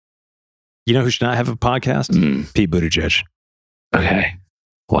You know who should not have a podcast? Pete Buttigieg. Okay.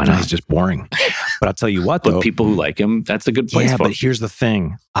 Why not? He's just boring. But I'll tell you what, though. But people who like him, that's a good place for him. But here's the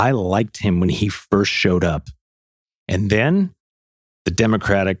thing. I liked him when he first showed up. And then the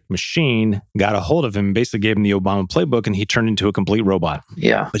Democratic machine got a hold of him, basically gave him the Obama playbook, and he turned into a complete robot.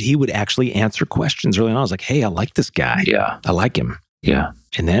 Yeah. But he would actually answer questions early on. I was like, hey, I like this guy. Yeah. I like him. Yeah.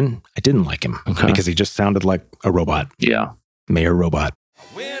 And then I didn't like him because he just sounded like a robot. Yeah. Mayor robot.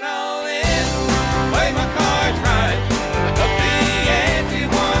 Went all in, play my cards right. Up the ante,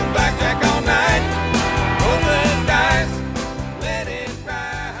 won blackjack all night. Roll the dice, let it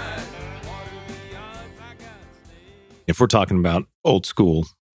ride. Water beyond my guns. If we're talking about old school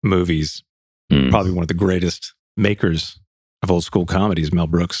movies, probably one of the greatest makers of old school comedies, Mel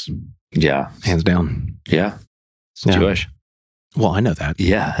Brooks. Yeah. Hands down. Yeah. It's Yeah. Jewish. Well, I know that.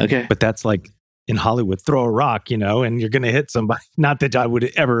 Yeah. Okay. But that's like in Hollywood, throw a rock, and you're going to hit somebody. Not that I would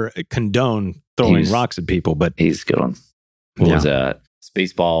ever condone throwing rocks at people, but he's a good one. What was that?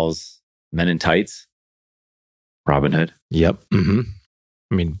 Spaceballs, Men in Tights, Robin Hood. Yep. Mm-hmm.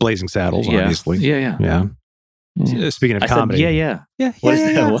 I mean, Blazing Saddles, obviously. Yeah. Speaking of I comedy. said, yeah. What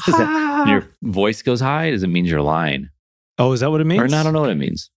is that? When your voice goes high, does it mean you're lying? Oh, is that what it means? Or I don't know what it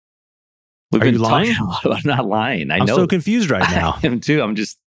means. We've Are been you lying? talking a lot about not lying. I'm so confused right now. I am too. I'm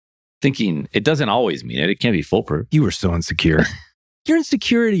just thinking it doesn't always mean it. It can't be foolproof. You were so insecure. Your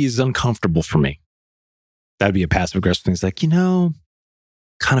insecurity is uncomfortable for me. That'd be a passive aggressive thing. It's like, kind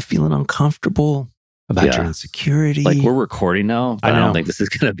of feeling uncomfortable about your insecurity. Like we're recording now, but I don't think this is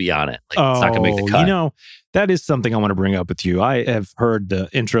going to be on it. Like, it's not going to make the cut. That is something I want to bring up with you. I have heard the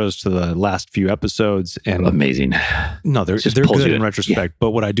intros to the last few episodes and amazing. No, they're good in retrospect. Yeah.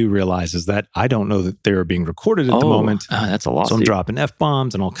 But what I do realize is that I don't know that they're being recorded at the moment. That's a lot. So I'm dropping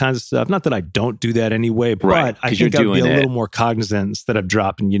F-bombs and all kinds of stuff. Not that I don't do that anyway, but I think I'd be a little more cognizant instead of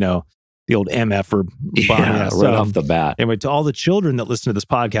dropping, the old MF or right off the bat. Anyway, to all the children that listen to this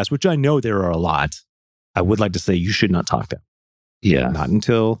podcast, which I know there are a lot, I would like to say you should not talk to them. Yeah. Not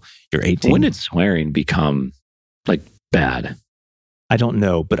until you're 18. When did swearing become like bad? I don't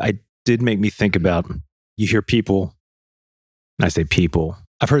know, but I did make me think about, you hear people, and I say people,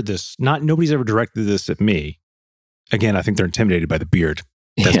 I've heard this, nobody's ever directed this at me. Again, I think they're intimidated by the beard.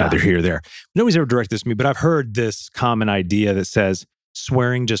 That's neither here nor there. Nobody's ever directed this at me, but I've heard this common idea that says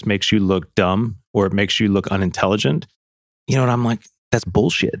swearing just makes you look dumb or it makes you look unintelligent. And I'm like, that's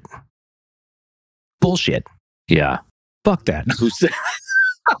bullshit. Bullshit. Yeah. Fuck that. Who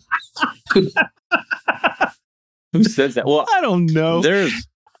says that? Well, I don't know. There's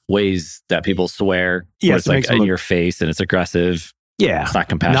ways that people swear. Yes, it's like in your face and it's aggressive. Yeah. It's not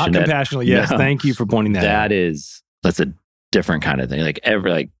compassionate. Not compassionate. Yes. No. Thank you for pointing that out. That's a different kind of thing. I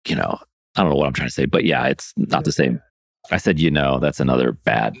don't know what I'm trying to say, but yeah, it's not the same. I said, that's another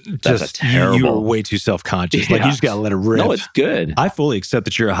bad. That's a terrible. You were way too self-conscious. Like, you just got to let it rip. No, it's good. I fully accept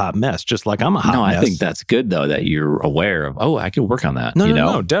that you're a hot mess, just like I'm a hot mess. No, I think that's good, though, that you're aware of, I can work on that.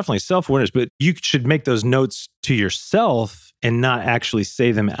 No, definitely self-awareness. But you should make those notes to yourself and not actually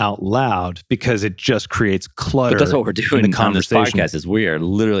say them out loud because it just creates clutter. But that's what we're doing in on this podcast is we are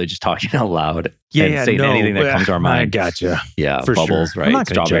literally just talking out loud and saying anything that comes to our mind. I gotcha. Yeah, for bubbles, sure. right? I'm not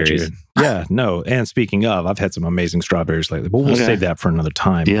strawberries. Yeah, no. And speaking of, I've had some amazing strawberries lately, but we'll save that for another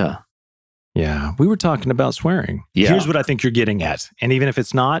time. Yeah. We were talking about swearing. Yeah. Here's what I think you're getting at. And even if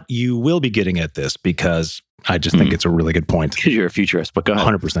it's not, you will be getting at this because I just think it's a really good point. Because you're a futurist, but go ahead.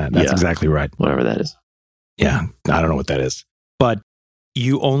 100%. That's exactly right. Whatever that is. Yeah. I don't know what that is. But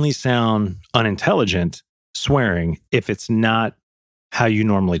you only sound unintelligent swearing if it's not how you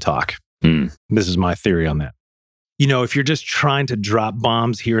normally talk. This is my theory on that. If you're just trying to drop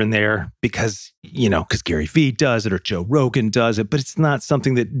bombs here and there because Gary Vee does it or Joe Rogan does it, but it's not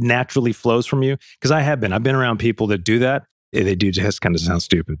something that naturally flows from you. Because I've been around people that do that. They do just kind of sound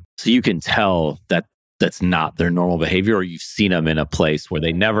stupid. So you can tell that that's not their normal behavior, or you've seen them in a place where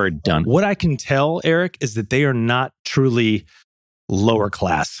they never done. What I can tell, Eric, is that they are not truly lower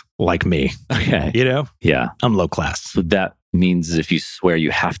class like me. Okay. Yeah. I'm low class. So that means if you swear, you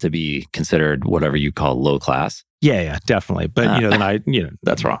have to be considered whatever you call low class. Yeah, definitely. But then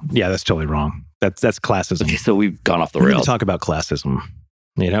that's wrong. Yeah, that's totally wrong. That's classism. Okay, so we've gone off the rails. rails. We talk about classism.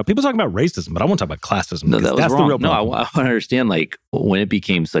 People talk about racism, but I want to talk about classism. No, that was that's wrong. The real problem. No, I want to understand when it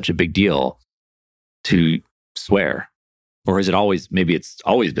became such a big deal to swear, or is it always? Maybe it's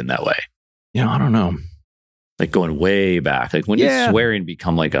always been that way. I don't know. Like going way back. Like when did swearing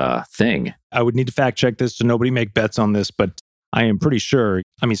become like a thing? I would need to fact check this, so nobody make bets on this, but I am pretty sure.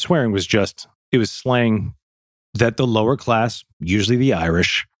 Swearing was it was slang that the lower class, usually the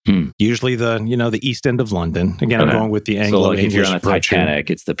Irish, Usually the East End of London. Again, I'm Okay. going with the So Anglo-English if you're on a approach here. Titanic,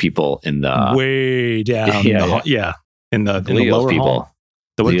 it's the people in the Way down. In the Leo's lower people. hall.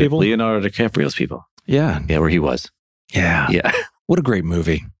 The what people? Leonardo DiCaprio's people. Yeah. Yeah, where he was. Yeah. Yeah. What a great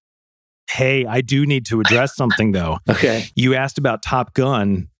movie. Hey, I do need to address something though. Okay. You asked about Top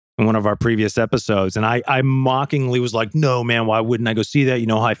Gun in one of our previous episodes, and I mockingly was like, no, man, why wouldn't I go see that? You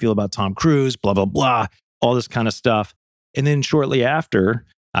know how I feel about Tom Cruise, blah, blah, blah, all this kind of stuff. And then shortly after,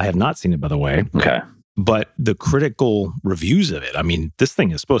 I have not seen it, by the way, Okay. but the critical reviews of it, I mean, this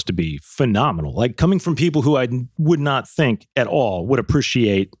thing is supposed to be phenomenal. Like coming from people who I would not think at all would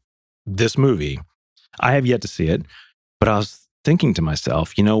appreciate this movie. I have yet to see it, but I was thinking to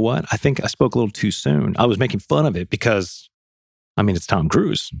myself, you know what? I think I spoke a little too soon. I was making fun of it because, I mean, it's Tom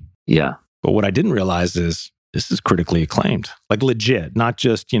Cruise. Yeah. But what I didn't realize is this is critically acclaimed, like legit, not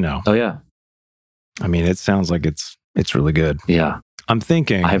just, Oh, yeah. I mean, it sounds like it's really good. Yeah. I'm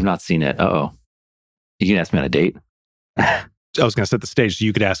thinking, I have not seen it. Uh-oh. You can ask me on a date? I was going to set the stage so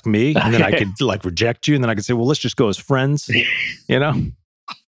you could ask me and then I could like reject you. And then I could say, well, let's just go as friends,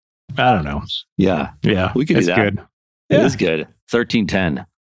 I don't know. Yeah. Yeah. We could do it's that. good. It Yeah. is good. 1310,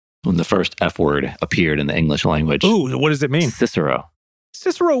 when the first F word appeared in the English language. Ooh, what does it mean? Cicero.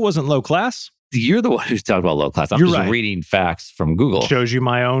 Cicero wasn't low class. You're the one who's talking about low class. I'm You're just right. reading facts from Google. Shows you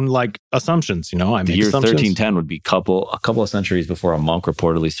my own like assumptions. I The make year assumptions. 1310 would be a couple of centuries before a monk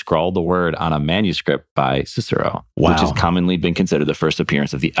reportedly scrawled the word on a manuscript by Cicero, which has Wow. commonly been considered the first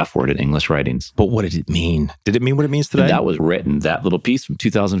appearance of the F word in English writings. But what did it mean? Did it mean what it means today? And that was written. That little piece from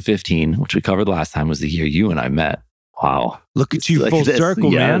 2015, which we covered last time, was the year you and I met. Wow. Look at you, Like full this,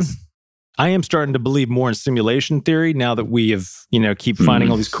 circle, man. yes. I am starting to believe more in simulation theory now that we have, keep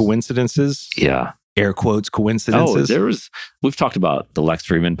finding all these coincidences, Yeah. air quotes, Oh, coincidences. we've talked about the Lex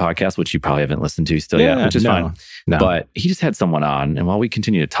Friedman podcast, which you probably haven't listened to still yet, which is fine. No. But he just had someone on. And while we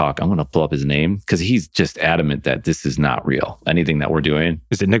continue to talk, I'm going to pull up his name because he's just adamant that this is not real. Anything that we're doing.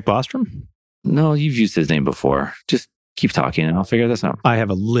 Is it Nick Bostrom? No, you've used his name before. Just keep talking and I'll figure this out. I have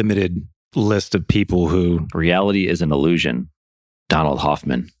a limited list of people who. Reality is an illusion. Donald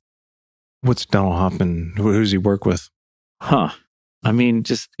Hoffman. What's Donald Hoffman? Who does he work with? Huh. I mean,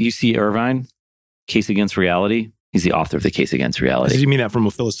 just UC Irvine, Case Against Reality. He's the author of The Case Against Reality. Does he mean that from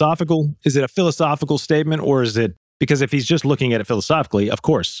a philosophical? Is it a philosophical statement or is it? Because if he's just looking at it philosophically, of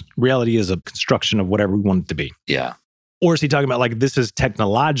course, reality is a construction of whatever we want it to be. Yeah. Or is he talking about like this is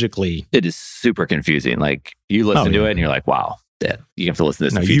technologically? It is super confusing. Like you listen to it and you're like, wow, you have to listen to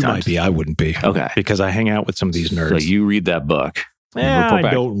this No, a few you times. might be. I wouldn't be. Okay. Because I hang out with some of these nerds. So you read that book. and Yeah, report I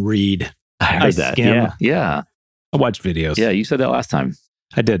back. don't read. I heard I that. skim. Yeah. Yeah. I watch videos. Yeah. You said that last time.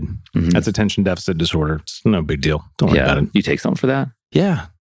 I did. Mhm. That's attention deficit disorder. It's no big deal. Don't worry about it. You take something for that? Yeah.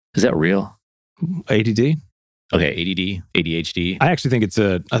 Is that real? ADD. Okay. ADD, ADHD. I actually think it's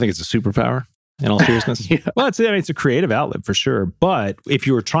a superpower in all seriousness. Yeah. Well, it's a creative outlet for sure. But if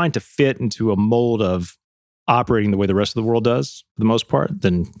you were trying to fit into a mold of operating the way the rest of the world does, for the most part,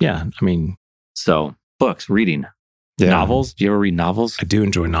 then yeah, I mean, So books, reading, yeah, novels. Do you ever read novels? I do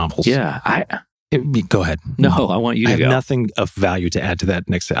enjoy novels. Yeah. Go ahead. No, I want you I to have go. nothing of value to add to that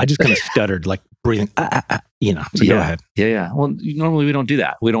next. I just kind of stuttered, like breathing. So go ahead. Yeah. Well, normally we don't do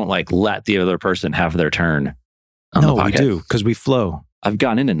that. We don't like let the other person have their turn. On No, the we podcast. do because we flow. I've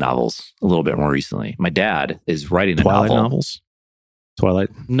gotten into novels a little bit more recently. My dad is writing a Twilight novel. novels. Twilight.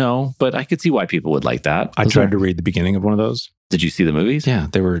 No, but I could see why people would like that. I tried to read the beginning of one of those. Did you see the movies? Yeah,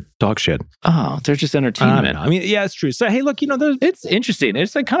 they were dog shit. Oh, they're just I don't entertainment. know. I mean, yeah, it's true. So hey, look, there's It's interesting.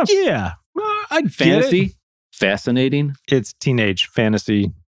 It's like kind of yeah, I get fantasy, it. fascinating. It's teenage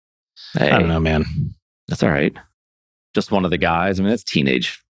fantasy. Hey, I don't know, man. That's all right. Just one of the guys. I mean, that's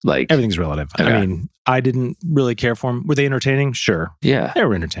teenage. Like, Everything's relative. Okay. I mean, I didn't really care for them. Were they entertaining? Sure. yeah. They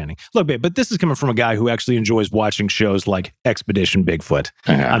were entertaining. Look, babe, but this is coming from a guy who actually enjoys watching shows like Expedition Bigfoot.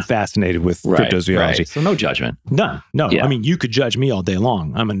 Yeah. I'm fascinated with Right, cryptozoology. right. So no judgment. None. No. Yeah. I mean, you could judge me all day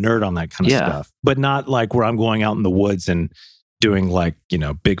long. I'm a nerd on that kind of Yeah. stuff, but not like where I'm going out in the woods and doing like,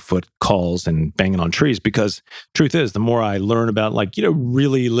 Bigfoot calls and banging on trees. Because truth is, the more I learn about like,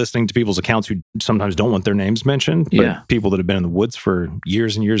 really listening to people's accounts who sometimes don't want their names mentioned, but Yeah. people that have been in the woods for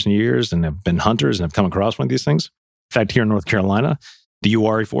years and years and years and have been hunters and have come across one of these things. In fact, here in North Carolina, the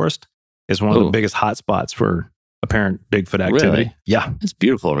Uwharrie Forest is one of the Ooh. biggest hotspots for apparent Bigfoot activity. Really? Yeah. It's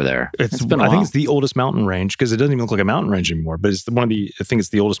beautiful over there. It's been a I think while. it's the oldest mountain range because it doesn't even look like a mountain range anymore. But it's I think it's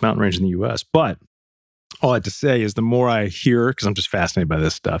the oldest mountain range in the U.S. But all I have to say is the more I hear, because I'm just fascinated by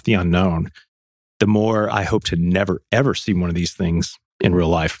this stuff, the unknown, the more I hope to never ever see one of these things in real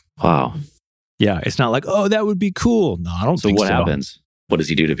life. Wow. Yeah, it's not like, oh, that would be cool. No, I don't So think what so. happens? What does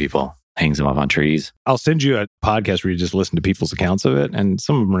he do to people? hangs them up on trees. I'll send you a podcast where you just listen to people's accounts of it, and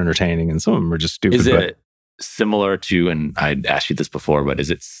some of them are entertaining and some of them are just stupid. Is it similar to, and I'd asked you this before, but is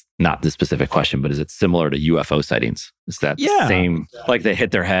it not this specific question, but is it similar to UFO sightings? Is that the same, like they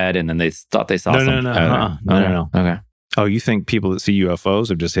hit their head and then they thought they saw something? No. Okay. Oh, you think people that see UFOs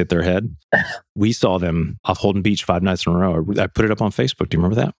have just hit their head? We saw them off Holden Beach 5 nights in a row. I put it up on Facebook. Do you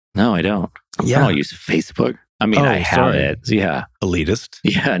remember that? No, I don't. Yeah. I don't use Facebook. I mean, I have it. Yeah. Elitist.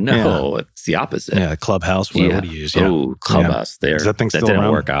 Yeah, no, it's the opposite. Yeah, Clubhouse. What do you use? Yeah. Oh, Clubhouse. There. Is that thing still didn't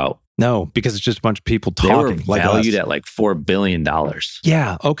around? work out. No, because it's just a bunch of people They were talking. Like valued us. at like $4 billion.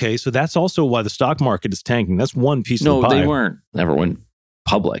 Yeah. Okay. So that's also why the stock market is tanking. That's one piece of the No, pie. they never went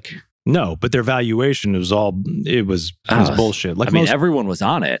public. No, but their valuation was bullshit. Like I mean, everyone was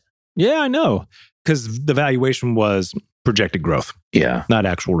on it. Yeah, I know. Because the valuation was projected growth, Yeah. not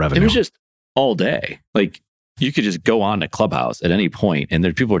actual revenue. It was just all day. Like you could just go on to Clubhouse at any point and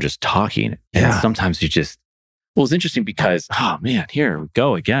there people were just talking. And Yeah. sometimes it's interesting because, oh man, here we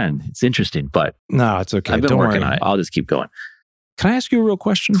go again. It's interesting, but No, it's okay. I've been Don't working worry. on it. I'll just keep going. Can I ask you a real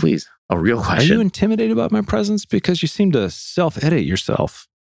question? Please. A real Are question. you intimidated about my presence? Because you seem to self-edit yourself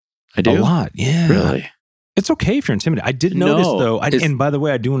I do? a lot. Yeah. Really? It's okay if you're intimidated. I did notice No, though, it's- and by the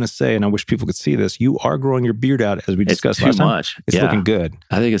way, I do want to say, and I wish people could see this, you are growing your beard out as we It's discussed too last time. much. It's Yeah. looking good.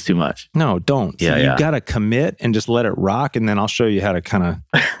 I think it's too much. No, don't. Yeah, So yeah. you got to commit and just let it rock. And then I'll show you how to kind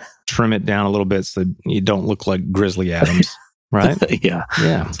of trim it down a little bit so you don't look like Grizzly Adams. Right? Yeah.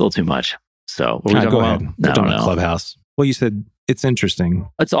 Yeah. It's a little too much. So, what were we All right, talking go about? ahead. I We're don't talking about know. Clubhouse. Well, you said it's interesting.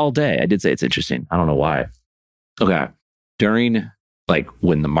 It's all day. I did say it's interesting. I don't know why. Okay. During like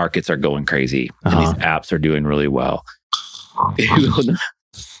when the markets are going crazy and these apps are doing really well,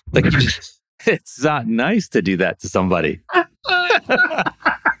 like it's not nice to do that to somebody.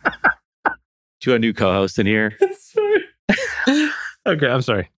 Do you have a new co-host in here? Okay, I'm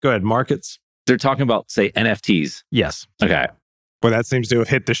sorry. Go ahead. Markets? They're talking about, say, NFTs. Yes. Okay. Well, that seems to have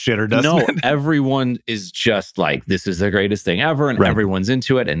hit the shitter, doesn't No, it? everyone is just like, this is the greatest thing ever. And Right. everyone's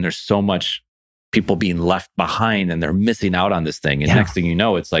into it. And there's so much people being left behind and they're missing out on this thing. And Yeah. next thing you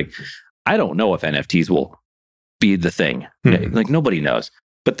know, it's like, I don't know if NFTs will be the thing. Hmm. Like nobody knows.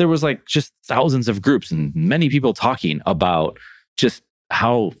 But there was like just thousands of groups and many people talking about just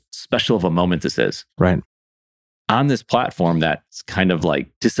how special of a moment this is Right. on this platform that's kind of like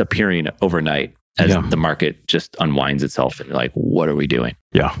disappearing overnight as Yeah. the market just unwinds itself. And you're like, what are we doing?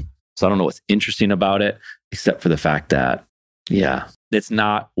 Yeah. So I don't know what's interesting about it, except for the fact that, yeah, it's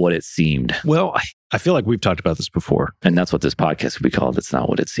not what it seemed. Well, I feel like we've talked about this before. And that's what this podcast would be called. It's not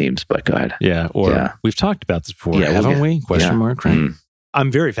what it seems, but go ahead. Yeah. Or Yeah. we've talked about this before, Yeah, we'll haven't get- we? Question yeah. mark, right? Mm.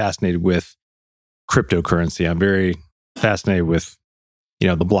 I'm very fascinated with cryptocurrency. I'm very fascinated with, the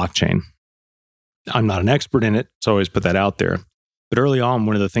blockchain. I'm not an expert in it, so I always put that out there. But early on,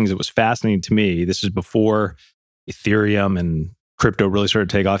 one of the things that was fascinating to me, this is before Ethereum and crypto really started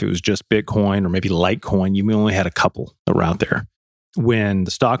to take off. It was just Bitcoin or maybe Litecoin. You only had a couple that were out there. When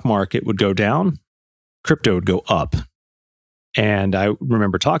the stock market would go down, crypto would go up. And I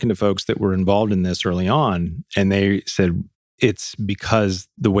remember talking to folks that were involved in this early on, and they said it's because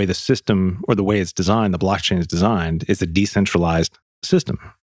the way the system or the way it's designed, the blockchain is designed, is a decentralized system,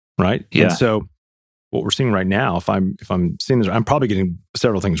 right? Yeah. And so what we're seeing right now, if I'm seeing this, I'm probably getting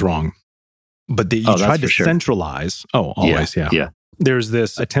several things wrong. But you that's tried to for sure. centralize. Oh, always, yeah. Yeah. There's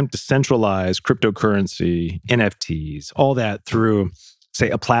this attempt to centralize cryptocurrency, NFTs, all that through, say,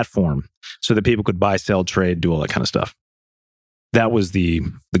 a platform so that people could buy, sell, trade, do all that kind of stuff. That was the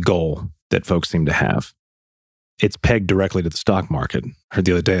goal that folks seem to have. It's pegged directly to the stock market. I heard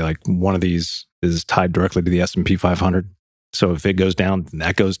the other day, like one of these is tied directly to the S&P 500. So if it goes down, then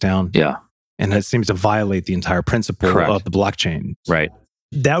that goes down. Yeah. And that seems to violate the entire principle Correct. of the blockchain. Right.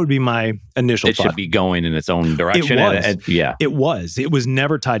 That would be my initial It thought. should be going in its own direction. It was. Yeah. It was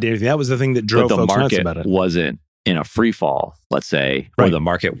never tied to anything. That was the thing that drove But the folks nuts market about it. wasn't in a free fall, let's say, where Right. the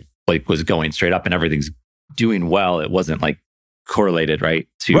market like was going straight up and everything's doing well. It wasn't like correlated, right?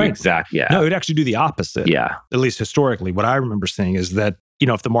 To Right. exact. Yeah. No, it would actually do the opposite. Yeah. At least historically, what I remember seeing is that,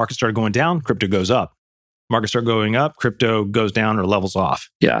 if the market started going down, crypto goes up. Market started going up, crypto goes down or levels off.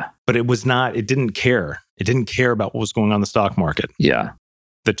 Yeah. But it didn't care. It didn't care about what was going on in the stock market. Yeah.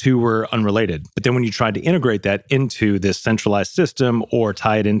 The two were unrelated. But then when you tried to integrate that into this centralized system or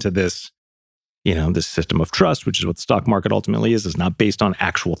tie it into this, this system of trust, which is what the stock market ultimately is not based on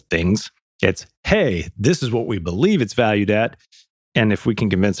actual things. It's, hey, this is what we believe it's valued at. And if we can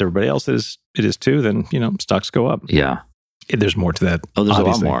convince everybody else it is too, then, stocks go up. Yeah. There's more to that. Oh, there's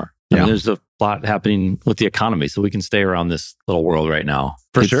obviously. a lot more. I Yeah. mean, there's a lot happening with the economy, so we can stay around this little world right now.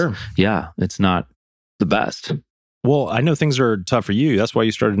 For It's- sure. Yeah. It's not the best. Well, I know things are tough for you. That's why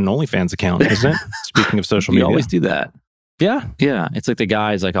you started an OnlyFans account, isn't it? Speaking of social media. You always do that. Yeah. Yeah. It's like the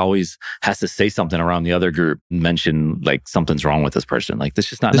guy's like always has to say something around the other group, mention like something's wrong with this person. Like, that's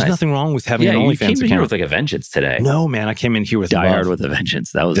just not There's nice. nothing wrong with having an you OnlyFans came in account. here with like a vengeance today. No, man. I came in here with Die Hard love. with a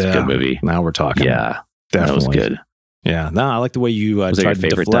Vengeance. That was a good movie. Now we're talking. Yeah. Definitely. That was good. Yeah. No, I like the way you Was that tried your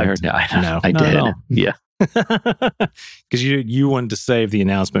favorite to Die deflect. Hard? No, I did. No. Yeah. Because you wanted to save the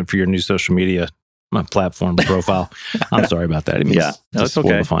announcement for your new social media platform profile. I'm sorry about that. It means No, it's spoil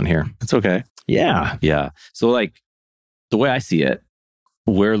okay. the fun here. It's okay. Yeah. Yeah. So like the way I see it,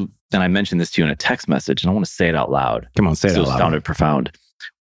 and I mentioned this to you in a text message, and I want to say it out loud. Come on, say it out loud. It sounded profound.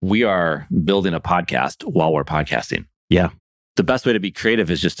 We are building a podcast while we're podcasting. Yeah. The best way to be creative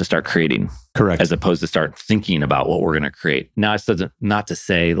is just to start creating. Correct. As opposed to start thinking about what we're going to create. Now, it's not to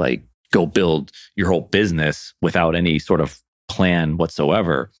say like go build your whole business without any sort of plan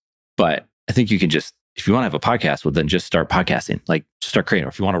whatsoever. But I think you can just, if you want to have a podcast, well, then just start podcasting. Like, just start creating. Or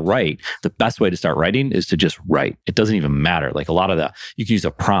if you want to write, the best way to start writing is to just write. It doesn't even matter. Like a lot of you can use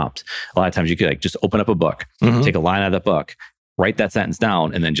a prompt. A lot of times you could like just open up a book, take a line out of the book, write that sentence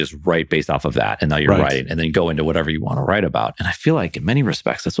down, and then just write based off of that. And now you're writing, and then go into whatever you want to write about. And I feel like in many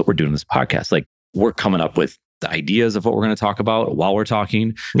respects, that's what we're doing in this podcast. Like, we're coming up with the ideas of what we're going to talk about while we're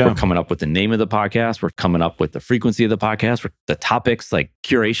talking. Yeah. We're coming up with the name of the podcast. We're coming up with the frequency of the podcast, the topics, like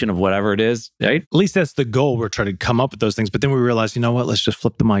curation of whatever it is, right? At least that's the goal. We're trying to come up with those things. But then we realized, you know what? Let's just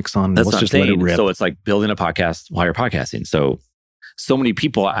flip the mics on. Let's just let it rip. So it's like building a podcast while you're podcasting. So many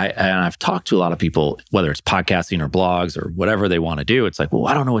people, I've talked to a lot of people, whether it's podcasting or blogs or whatever they want to do. It's like, well,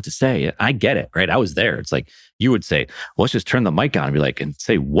 I don't know what to say. I get it, right? I was there. It's like, you would say, well, let's just turn the mic on and be like, and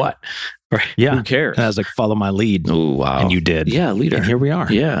say what? Right? Yeah. Who cares? And I was like, follow my lead. Oh, wow. And you did. Yeah, leader. And here we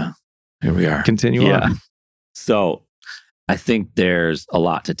are. Yeah. Here we are. Continue on. So I think there's a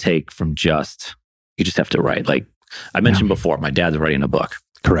lot to take from you just have to write. Like I mentioned before, my dad's writing a book.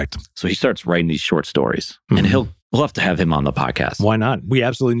 Correct. So he starts writing these short stories, and we'll have to have him on the podcast. Why not? We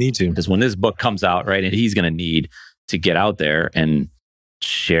absolutely need to. Because when this book comes out, right, and he's going to need to get out there and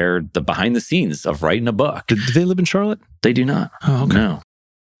share the behind the scenes of writing a book. Do they live in Charlotte? They do not. Oh, okay. No,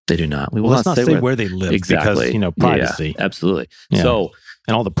 they do not. We will let's not say where they live exactly. Because, privacy. Yeah, absolutely. Yeah. So,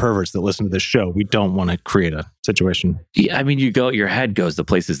 and all the perverts that listen to this show, we don't want to create a situation. Yeah, I mean, your head goes to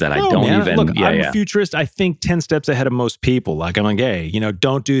places that I don't even. Look, I'm a futurist. I think 10 steps ahead of most people. Like, I'm like, hey,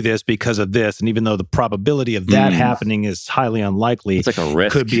 don't do this because of this. And even though the probability of that happening is highly unlikely, it's like a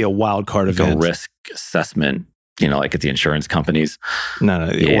risk. Could be a wild card event. A risk assessment. Like at the insurance companies. No, or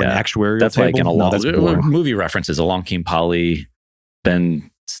an actuarial That's table. Like in a movie references. Along Came Polly,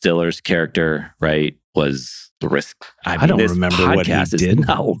 Ben Stiller's character, right, was the risk. I don't remember what he did. Is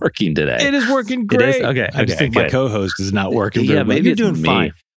not working today. It is working great. It is? Okay. I just think my co-host is not working. Yeah, maybe you're doing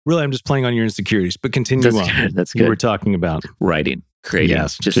fine. Really, I'm just playing on your insecurities. But continue on. Good. That's good. We were talking about writing, creating.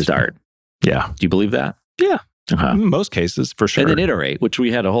 Yes, just start. Yeah. Do you believe that? Yeah. In most cases, for sure. And then iterate, which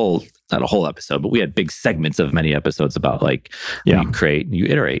we had not a whole episode, but we had big segments of many episodes about like you create and you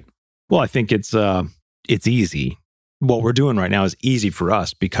iterate. Well, I think it's easy. What we're doing right now is easy for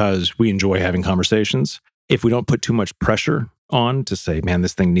us because we enjoy having conversations. If we don't put too much pressure on to say, man,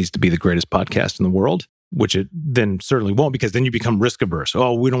 this thing needs to be the greatest podcast in the world, which it then certainly won't, because then you become risk averse.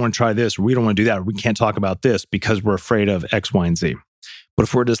 Oh, we don't want to try this, or we don't want to do that, or we can't talk about this because we're afraid of X, Y, and Z. But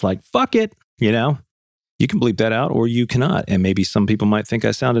if we're just like, fuck it, you can bleep that out or you cannot. And maybe some people might think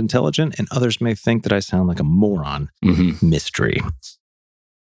I sound intelligent and others may think that I sound like a moron. Mystery.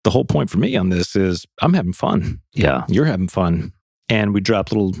 The whole point for me on this is I'm having fun. Yeah. You're having fun. And we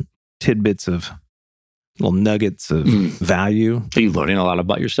drop little tidbits of little nuggets of value. Are you learning a lot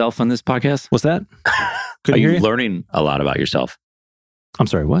about yourself on this podcast? What's that? Are you learning a lot about yourself? I'm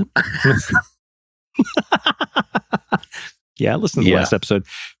sorry, what? Yeah, I listened to the last episode.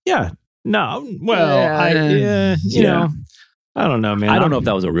 Yeah. No, well, I don't know, man. I don't know if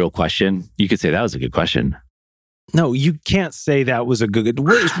that was a real question. You could say that was a good question. No, you can't say that was a good.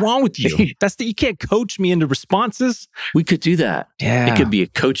 What is wrong with you? You can't coach me into responses. We could do that. Yeah. It could be a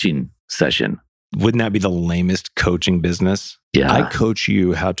coaching session. Wouldn't that be the lamest coaching business? Yeah. I coach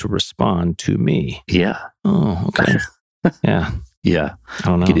you how to respond to me. Yeah. Oh, okay. Yeah. Yeah. I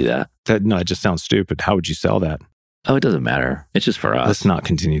don't know. You could do that. No, it just sounds stupid. How would you sell that? Oh, it doesn't matter. It's just for us. Let's not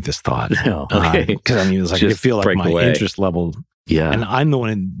continue this thought. No. Okay. Because it's like I feel like my interest level. Yeah. And I'm the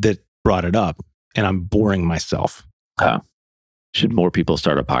one that brought it up, and I'm boring myself. Should more people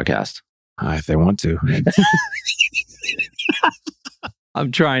start a podcast? If they want to.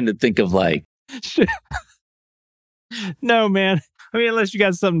 I'm trying to think of like. No, man. I mean, unless you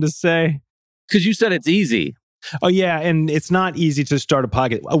got something to say. Because you said it's easy. Oh, yeah. And it's not easy to start a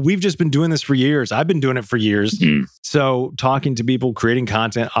podcast. We've just been doing this for years. I've been doing it for years. So talking to people, creating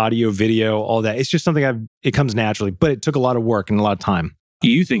content, audio, video, all that, it's just something it comes naturally, but it took a lot of work and a lot of time.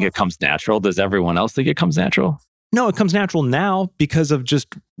 You think it comes natural? Does everyone else think it comes natural? No, it comes natural now because of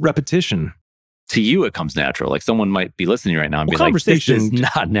just repetition. To you, it comes natural. Like someone might be listening right now and be like, this is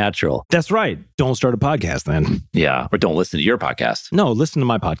not natural. That's right. Don't start a podcast then. Yeah. Or don't listen to your podcast. No, listen to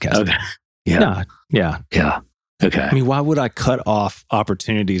my podcast. Okay. Yeah. Nah, yeah. Yeah. Okay. I mean, why would I cut off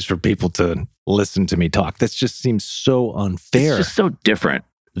opportunities for people to listen to me talk? That just seems so unfair. It's just so different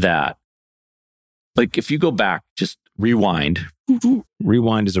that, like, if you go back, just rewind.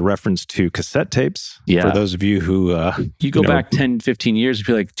 Rewind is a reference to cassette tapes. Yeah. For those of you who... you go back 10, 15 years, you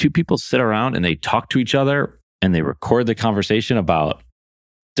feel like two people sit around and they talk to each other and they record the conversation about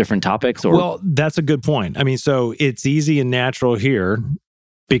different topics. Well, that's a good point. I mean, so it's easy and natural here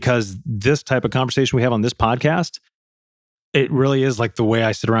because this type of conversation we have on this podcast, it really is like the way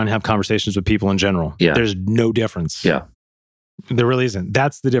I sit around and have conversations with people in general. Yeah. There's no difference. Yeah. There really isn't.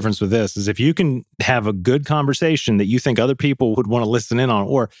 That's the difference with this, is if you can have a good conversation that you think other people would want to listen in on,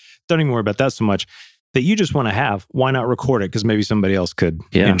 or don't even worry about that so much, that you just want to have, why not record it? Because maybe somebody else could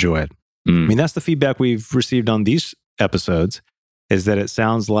enjoy it. I mean, that's the feedback we've received on these episodes, is that it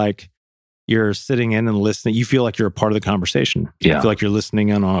sounds like you're sitting in and listening. You feel like you're a part of the conversation. Yeah. You feel like you're listening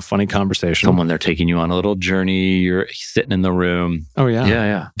in on a funny conversation. Someone, they're taking you on a little journey. You're sitting in the room. Oh, yeah.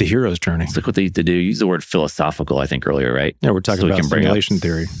 Yeah. The hero's journey. It's like what they used to do. Use the word philosophical, I think, earlier, right? Yeah, we're talking about simulation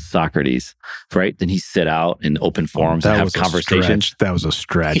theory. Socrates, right? Then he sit out in open forums and have conversations. That was a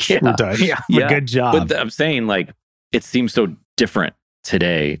stretch. Yeah. We're done. Yeah. Good job. But I'm saying, like, it seems so different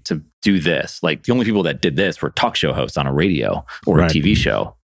today to do this. Like, the only people that did this were talk show hosts on a radio or a TV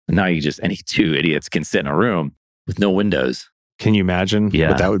show. And now any two idiots can sit in a room with no windows. Can you imagine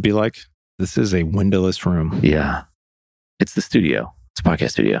what that would be like? This is a windowless room. Yeah. It's the studio. It's a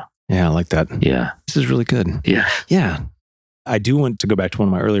podcast studio. Yeah, I like that. Yeah. This is really good. Yeah. Yeah. I do want to go back to one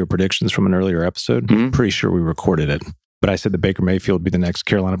of my earlier predictions from an earlier episode. Pretty sure we recorded it. But I said that Baker Mayfield would be the next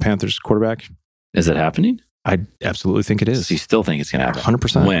Carolina Panthers quarterback. Is it happening? I absolutely think it is. So you still think it's going to happen?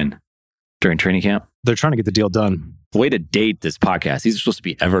 100%. When? During training camp? They're trying to get the deal done. Way to date this podcast. These are supposed to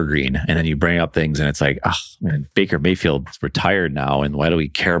be evergreen. And then you bring up things and it's like, oh, man, Baker Mayfield's retired now. And why do we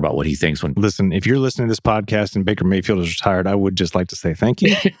care about what he thinks when... Listen, if you're listening to this podcast and Baker Mayfield is retired, I would just like to say thank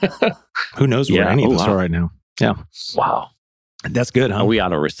you. Who knows where any of us are right now. Yeah. Wow. That's good, huh? Are we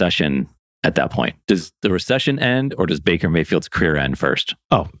out of recession at that point? Does the recession end or does Baker Mayfield's career end first?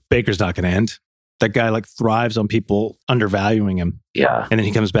 Oh, Baker's not going to end. That guy like thrives on people undervaluing him. Yeah. And then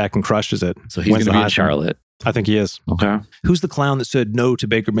he comes back and crushes it. So he's going to be in Charlotte. I think he is. Okay. Who's the clown that said no to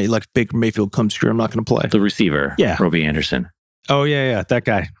Baker Mayfield? Like, Baker Mayfield comes here, I'm not going to play. The receiver. Yeah. Robbie Anderson. Oh, yeah. That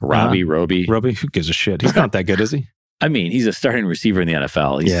guy. Robbie. Robbie, who gives a shit? He's not that good, is he? I mean, he's a starting receiver in the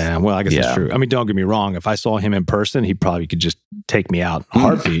NFL. Yeah, well, I guess that's true. I mean, don't get me wrong. If I saw him in person, he probably could just take me out in a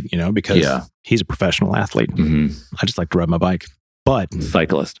heartbeat, because he's a professional athlete. I just like to ride my bike. But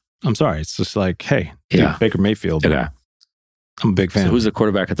cyclist. I'm sorry. It's just like, hey, dude, Baker Mayfield. Okay. I'm a big fan. So who's the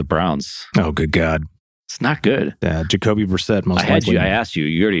quarterback at the Browns? Oh, good God. It's not good. Yeah, Jacoby Brissett, most likely. I asked you,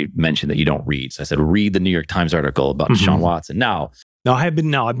 you already mentioned that you don't read. So I said, read the New York Times article about Deshaun Watson. I've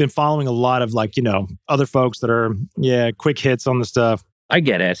been following a lot of other folks that are, quick hits on the stuff. I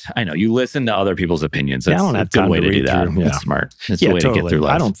get it. I know you listen to other people's opinions. That's a good way to do that. Yeah. That's smart. That's the way to get through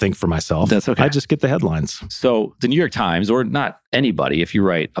life. I don't think for myself. That's okay. I just get the headlines. So the New York Times, or not anybody, if you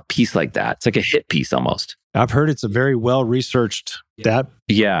write a piece like that, it's like a hit piece almost. I've heard it's a very well-researched that.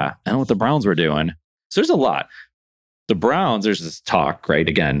 Yeah. I know what the Browns were doing. So there's a lot. The Browns, there's this talk, right?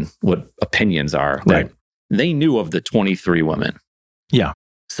 Again, what opinions are. Right. They knew of the 23 women. Yeah.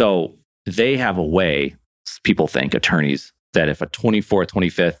 So they have a way, people think, attorneys, that if a 24th,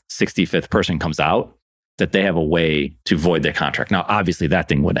 25th, 65th person comes out, that they have a way to void their contract. Now, obviously, that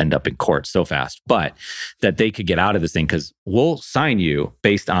thing would end up in court so fast, but that they could get out of this thing because we'll sign you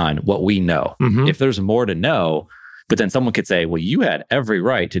based on what we know. If there's more to know, but then someone could say, well, you had every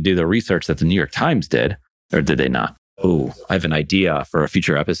right to do the research that the New York Times did, or did they not? Oh, I have an idea for a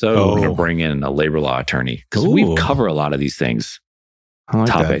future episode. We're going to bring in a labor law attorney because we cover a lot of these things,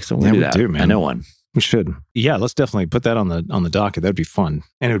 topics. So we'll do that. Man. I know one. We should. Yeah, let's definitely put that on the docket. That'd be fun.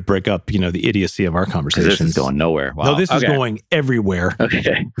 And it would break up, the idiocy of our conversations. This is going nowhere. Wow. No, this is going everywhere.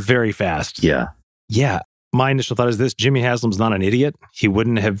 Okay. Very fast. Yeah. Yeah. My initial thought is this: Jimmy Haslam's not an idiot. He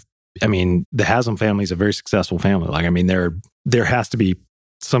wouldn't have, the Haslam family is a very successful family. There has to be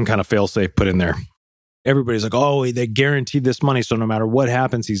some kind of fail-safe put in there. Everybody's like, oh, they guaranteed this money. So no matter what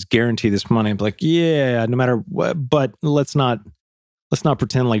happens, he's guaranteed this money. I'm like, yeah, no matter what, but let's not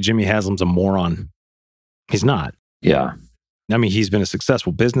pretend like Jimmy Haslam's a moron. He's not. Yeah. I mean, he's been a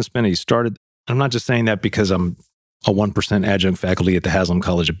successful businessman. He started, I'm not just saying that because I'm a 1% adjunct faculty at the Haslam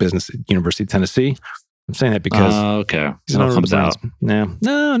College of Business at University of Tennessee. I'm saying that because okay. he's It all not comes out.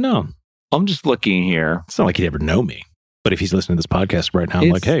 No. I'm just looking here. It's not like he'd ever know me. But if he's listening to this podcast right now, I'm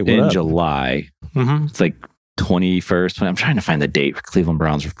like, hey, what in up? July. Mm-hmm. It's like 21st. I'm trying to find the date for Cleveland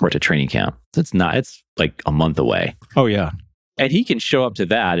Browns report to training camp. It's like a month away. Oh, yeah. And he can show up to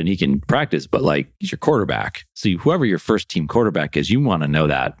that and he can practice, but like he's your quarterback. So whoever your first team quarterback is, you want to know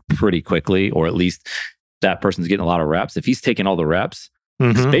that pretty quickly, or at least that person's getting a lot of reps. If he's taking all the reps,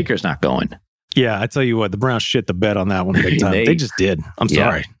 because Baker's not going. Yeah, I tell you what, the Browns shit the bed on that one big time. They just did. I'm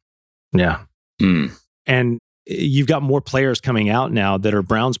sorry. Yeah. And you've got more players coming out now that are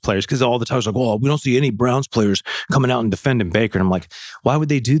Browns players, because all the time it's like, well, we don't see any Browns players coming out and defending Baker. And I'm like, why would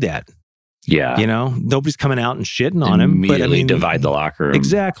they do that? Yeah. You know, nobody's coming out and shitting on him. But I mean, divide the locker room.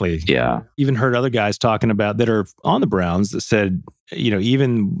 Exactly. Yeah. Even heard other guys talking about that are on the Browns that said, you know,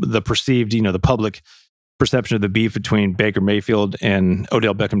 even the perceived, you know, the public perception of the beef between Baker Mayfield and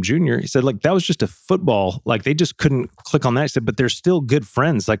Odell Beckham Jr. He said, like, that was just a football. Like, they just couldn't click on that. He said, but they're still good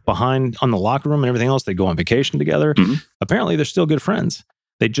friends. Like, behind on the locker room and everything else, they go on vacation together. Apparently, they're still good friends.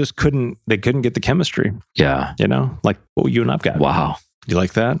 They just couldn't get the chemistry. Yeah. You know, like what you and I've got. Wow. You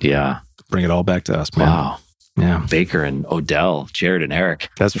like that? Yeah. Bring it all back to us, man. Wow. Yeah. Baker and Odell, Jared and Eric.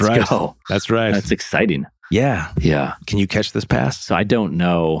 That's Let's right. Go. That's right. That's exciting. Yeah. Yeah. Can you catch this pass? So I don't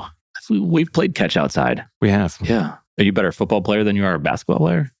know. We've played catch outside. We have. Yeah. Are you a better football player than you are a basketball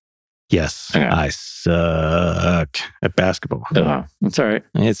player? Yes. Okay. I suck at basketball. That's all right.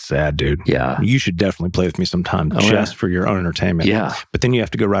 It's sad, dude. Yeah. You should definitely play with me sometime just for your own entertainment. Yeah. But then you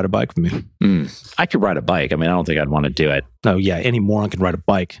have to go ride a bike with me. I could ride a bike. I mean, I don't think I'd want to do it. Oh, yeah. Any moron can ride a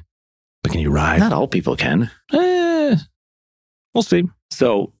bike. But can you ride? Not all people can. We'll see.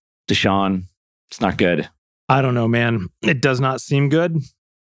 So, Deshaun, it's not good. I don't know, man. It does not seem good.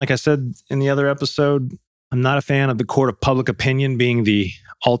 Like I said in the other episode, I'm not a fan of the court of public opinion being the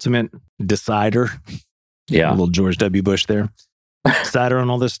ultimate decider. Yeah. A little George W. Bush there. Decider on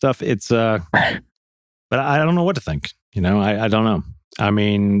all this stuff. It's, but I don't know what to think. You know, I don't know. I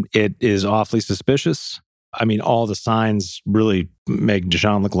mean, it is awfully suspicious. I mean, all the signs really make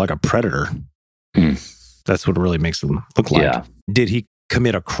Deshaun look like a predator. That's what it really makes him look like. Yeah. Did he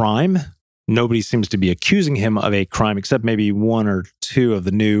commit a crime? Nobody seems to be accusing him of a crime, except maybe one or two of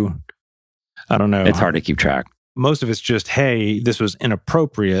the new, I don't know. It's hard to keep track. Most of it's just, hey, this was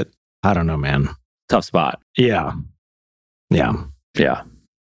inappropriate. I don't know, man. Tough spot. Yeah. Yeah. Yeah.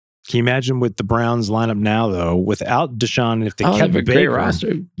 Can you imagine with the Browns lineup now, though, without Deshaun, if they kept a Baker? great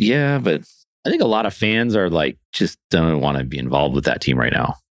roster. Yeah, but I think a lot of fans are like, just don't want to be involved with that team right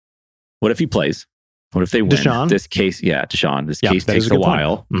now. What if he plays? What if they win? Deshaun? This case, Deshaun. This case takes a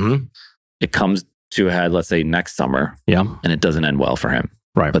while. It comes to a head, let's say next summer. Yeah. And it doesn't end well for him.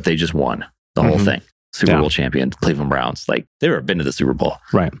 Right. But they just won the whole thing. Super Bowl champion, Cleveland Browns. Like, they've never been to the Super Bowl.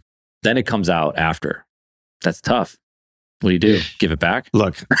 Right. Then it comes out after. That's tough. What do you do? Give it back?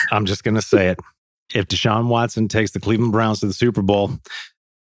 Look, I'm just going to say it. If Deshaun Watson takes the Cleveland Browns to the Super Bowl,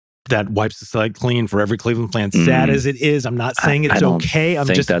 that wipes the slate clean for every Cleveland fan. Sad as it is, I'm not saying it's okay. I'm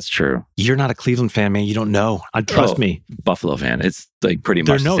just that's true. You're not a Cleveland fan, man. You don't know. Trust me. Buffalo fan. It's like pretty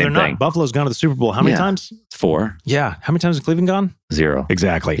much the same they're thing. not. Buffalo's gone to the Super Bowl. How many times? 4. Yeah. How many times has Cleveland gone? 0.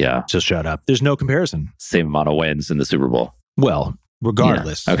 Exactly. Yeah. Just shut up. There's no comparison. Same amount of wins in the Super Bowl. Well,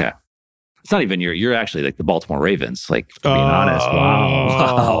 regardless. Yeah. Okay. It's not even you're actually like the Baltimore Ravens, like being honest.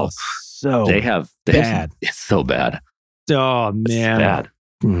 Wow. So they have bad. It's so bad. Oh, man. It's bad.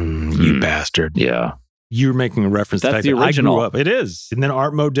 You bastard. Yeah. You're making a reference That's to the original. I grew up. It is. And then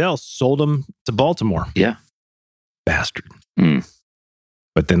Art Modell sold him to Baltimore. Yeah. Bastard.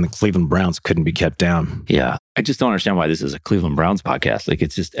 But then the Cleveland Browns couldn't be kept down. Yeah. I just don't understand why this is a Cleveland Browns podcast. Like,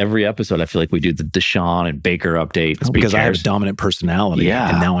 it's just every episode, I feel like we do the Deshaun and Baker update. It's because I have a dominant personality. Yeah.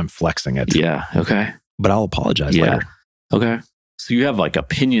 And now I'm flexing it. Yeah. Okay. But I'll apologize later. Okay. So you have like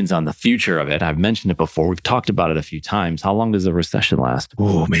opinions on the future of it. I've mentioned it before. We've talked about it a few times. How long does a recession last?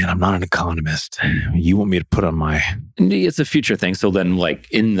 Oh, man, I'm not an economist. You want me to put on my... It's a future thing. So then, like,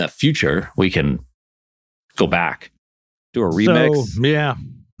 in the future, we can go back, do a remix. So, yeah.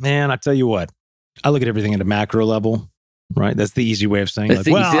 Man, I tell you what. I look at everything at a macro level, right? That's the easy way of saying it.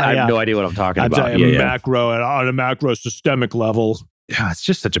 Like, I have no idea what I'm talking about. Macro, on a macro systemic level. Yeah, it's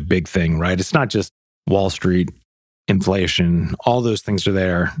just such a big thing, right? It's not just Wall Street, inflation, all those things are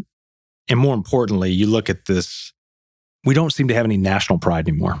there. And more importantly, you look at this, we don't seem to have any national pride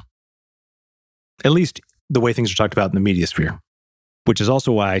anymore. At least the way things are talked about in the media sphere, which is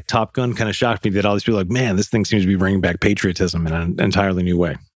also why Top Gun kind of shocked me that all these people are like, man, this thing seems to be bringing back patriotism in an entirely new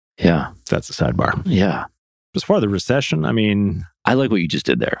way. Yeah. That's a sidebar. Yeah. As far as the recession, I mean, I like what you just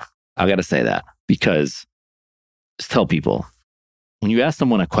did there. I got to say that because just tell people when you ask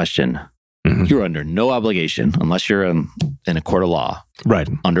someone a question, you're under no obligation unless you're in a court of law, right,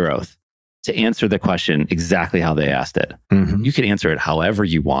 under oath, to answer the question exactly how they asked it. You can answer it however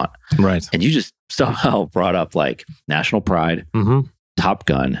you want. Right. And you just somehow brought up like national pride, Top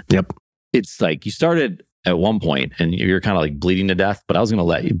Gun. Yep. It's like you started at one point and you're kind of like bleeding to death, but I was going to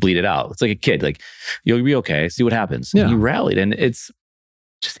let you bleed it out. It's like a kid, like you'll be okay. See what happens. Yeah. You rallied and it's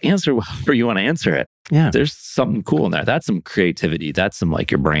just answer however you want to answer it. Yeah. There's something cool in there. That's some creativity. That's some like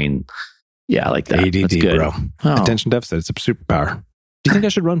your brain. Yeah, I like that. ADD, That's good. bro. Oh. Attention deficit. It's a superpower. Do you think I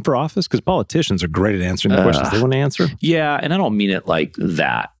should run for office? Because politicians are great at answering the questions they want to answer. Yeah. And I don't mean it like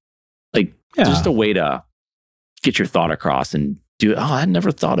that. Like just a way to get your thought across and do it. Oh, I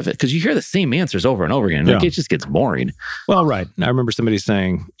never thought of it. Because you hear the same answers over and over again. Like it just gets boring. Well, right. I remember somebody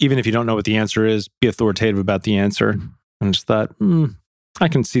saying, even if you don't know what the answer is, be authoritative about the answer. And I just thought, I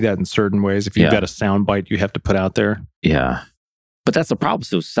can see that in certain ways. If you've got a sound bite you have to put out there. Yeah. But that's the problem.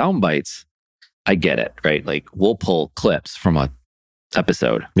 So sound bites, I get it, right? Like we'll pull clips from a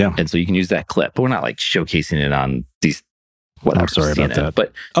episode. Yeah. And so you can use that clip, but we're not like showcasing it on these, whatever. I'm sorry CNN, about that.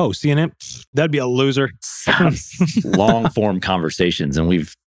 But CNN, that'd be a loser. Long form conversations. And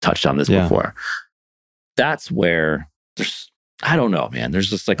we've touched on this before. That's where there's, I don't know, man. There's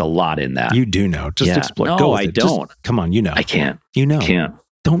just like a lot in that. You do know. Just explore. No, Go I don't. Just, come on, you know. I can't. You know. I can't.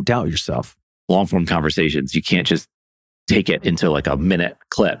 Don't doubt yourself. Long form conversations. You can't just take it into like a minute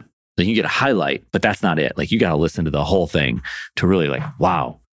clip. Then you get a highlight, but that's not it. Like you got to listen to the whole thing to really like,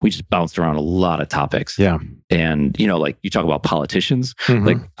 wow, we just bounced around a lot of topics. Yeah. And, you know, like you talk about politicians,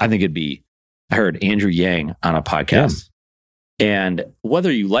 like I think I heard Andrew Yang on a podcast. And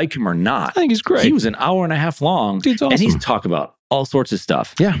whether you like him or not, I think he's great. He was an hour and a half long. Dude's awesome. And he's talking about all sorts of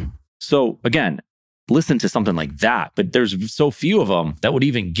stuff. Yeah. So again, listen to something like that. But there's so few of them that would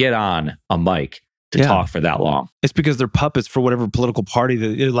even get on a mic to talk for that long. It's because they're puppets for whatever political party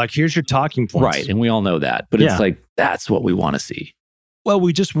that, like, here's your talking points. Right. And we all know that. But it's like, that's what we want to see. Well,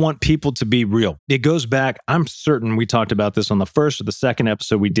 we just want people to be real. It goes back, I'm certain we talked about this on the first or the second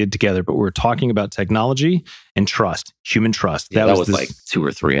episode we did together, but we were talking about technology and trust, human trust. That was like 2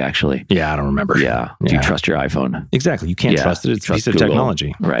 or 3, actually. Yeah, I don't remember. Yeah. Do you trust your iPhone? Exactly. You can't trust it. It's a piece of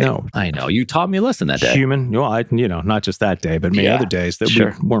technology. Right. No. I know. You taught me a lesson that day. Human. Well, not just that day, but many other days that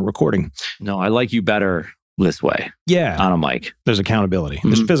we weren't recording. No, I like you better this way. Yeah. On a mic. There's accountability.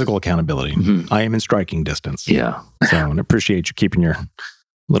 There's physical accountability. I am in striking distance. Yeah. So I appreciate you keeping your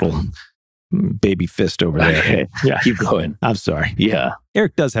little baby fist over there. Okay. Yeah. Keep going. I'm sorry. Yeah.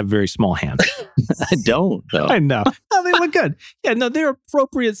 Eric does have very small hands. I don't, though. I know. Oh, they look good. Yeah, no, they're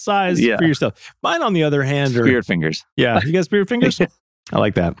appropriate size for your stuff. Mine, on the other hand, are spirit fingers. Yeah. You got spirit fingers? I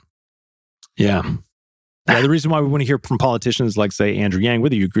like that. Yeah. Yeah, the reason why we want to hear from politicians like, say, Andrew Yang,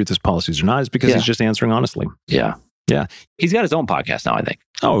 whether you agree with his policies or not, is because he's just answering honestly. Yeah. Yeah. He's got his own podcast now, I think.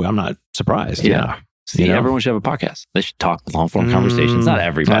 Oh, I'm not surprised. Yeah. See, everyone should have a podcast. They should talk long form conversations. Not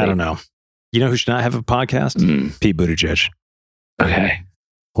everybody. I don't know. You know who should not have a podcast? Pete Buttigieg. Okay.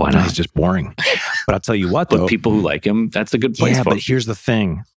 Why not? He's just boring. But I'll tell you what, though. But people who like him, that's a good place for but here's the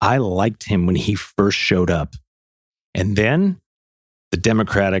thing. I liked him when he first showed up. And then the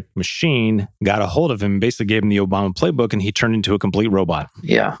Democratic machine got a hold of him, basically gave him the Obama playbook, and he turned into a complete robot.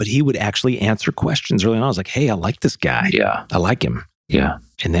 Yeah. But he would actually answer questions early on. I was like, hey, I like this guy. Yeah. I like him. Yeah.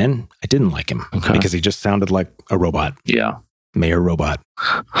 And then I didn't like him because he just sounded like a robot. Yeah. Mayor Robot.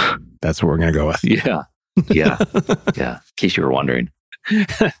 That's what we're going to go with. Yeah. Yeah. Yeah. In case you were wondering.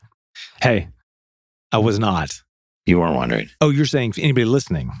 Hey, I was not. You weren't wondering. Oh, you're saying anybody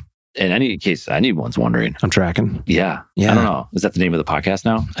listening? In any case, anyone's wondering. I'm tracking. Yeah. I don't know. Is that the name of the podcast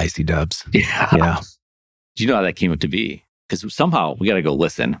now? Icy Dubs. Yeah. Yeah. Do you know how that came up to be? Because somehow we got to go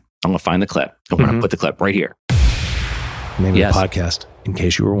listen. I'm going to find the clip. I'm going to put the clip right here. Name of the podcast, in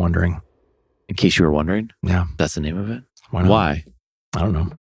case you were wondering. In case you were wondering? Yeah. That's the name of it? Why not? Why? I don't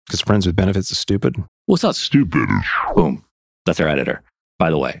know. Because Friends with Benefits is stupid. Well, it's not stupid. Boom. That's our editor. By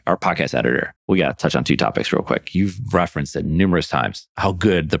the way, our podcast editor. We got to touch on 2 topics real quick. You've referenced it numerous times, how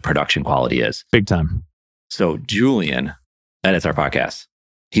good the production quality is. Big time. So Julian edits our podcast.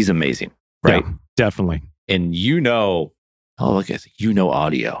 He's amazing, right? Yeah, definitely. And oh, look at this.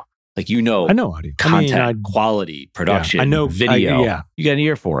 Audio. Like, I know audio. Content, quality, production, I know video. You got an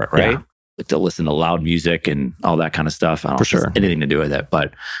ear for it, right? Yeah. Like to listen to loud music and all that kind of stuff. I don't know if it has anything to do with it,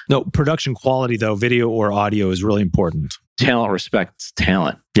 but no, production quality though, video or audio is really important. Talent respects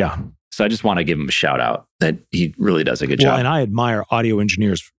talent. Yeah. So I just want to give him a shout out that he really does a good job. And I admire audio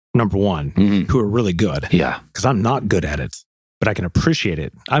engineers, number one, who are really good. Yeah. Because I'm not good at it. but I can appreciate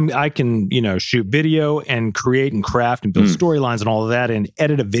it. I can, shoot video and create and craft and build storylines and all of that and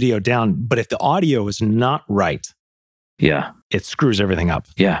edit a video down. But if the audio is not right, Yeah. it screws everything up.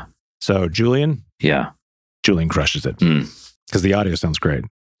 Yeah. So Julian crushes it because the audio sounds great.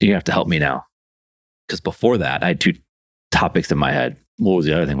 You have to help me now. Because before that, I had 2 topics in my head. What was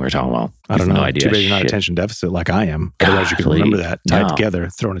the other thing we were talking about? I don't know. No idea. Too bad you're not attention deficit like I am. Otherwise, you can remember that. Tie it together,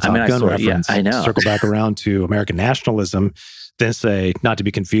 throw in a Top Gun reference. I know. Circle back around to American nationalism. Then say, not to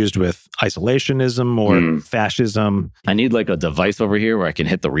be confused with isolationism or fascism. I need like a device over here where I can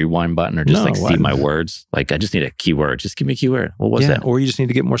hit the rewind button or just see my words. Like I just need a keyword. Just give me a keyword. What was that? Or you just need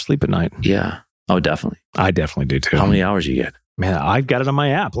to get more sleep at night. Yeah. Oh, definitely. I definitely do too. How many hours you get? Man, I've got it on my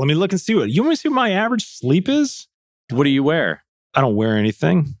app. Let me look and see what. You want to see what my average sleep is? What do you wear? I don't wear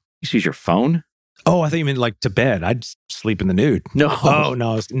anything. You just use your phone? Oh, I thought you meant like to bed. I'd sleep in the nude. No. Oh,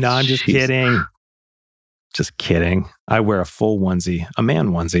 no. I'm just kidding. Just kidding. I wear a full onesie, a man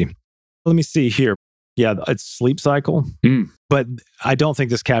onesie. Let me see here. Yeah, it's sleep cycle. But I don't think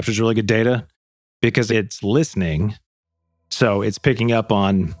this captures really good data because it's listening. So it's picking up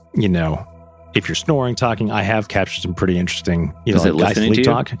on, if you're snoring, talking. I have captured some pretty interesting, Is it listening sleep to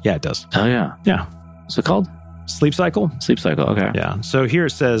you? talk. Yeah, it does. Oh, yeah. Yeah. What's it called? Sleep cycle. Sleep cycle. Okay. Yeah. So here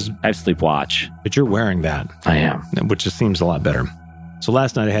it says, I have sleep watch. but you're wearing that. I am. Which just seems a lot better. So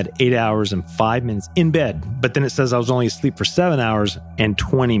last night I had 8 hours and 5 minutes in bed, but then it says I was only asleep for 7 hours and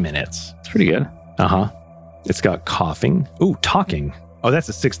 20 minutes. It's pretty good. It's got coughing. Ooh, talking. Oh, that's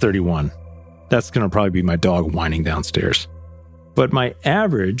a 6:31. That's going to probably be my dog whining downstairs. But my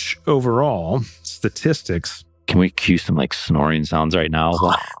average overall statistics. Can we cue some like snoring sounds right now?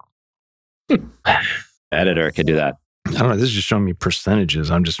 Editor can do that. I don't know. This is just showing me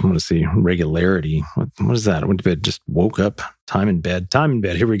percentages. I just want to see regularity. What is that? I went to bed, just woke up. Time in bed.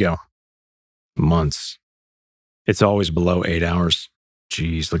 Here we go. Months. It's always below 8 hours.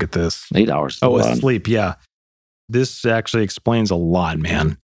 Jeez, look at this. 8 hours. Oh, sleep. Yeah. This actually explains a lot,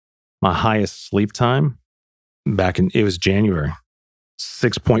 man. My highest sleep time it was January,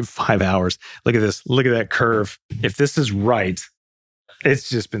 6.5 hours. Look at this. Look at that curve. If this is right, it's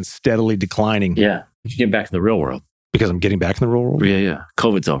just been steadily declining. Yeah. You should get back to the real world. Because I'm getting back in the real world? Yeah.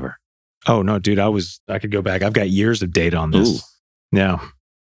 COVID's over. Oh, no, dude. I could go back. I've got years of data on this. Ooh. Yeah.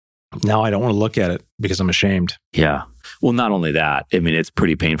 Now I don't want to look at it because I'm ashamed. Yeah. Well, not only that, I mean, it's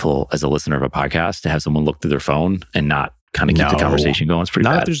pretty painful as a listener of a podcast to have someone look through their phone and not kind of keep the conversation going. It's pretty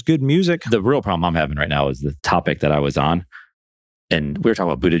bad. Not if there's good music. The real problem I'm having right now is the topic that I was on. And we were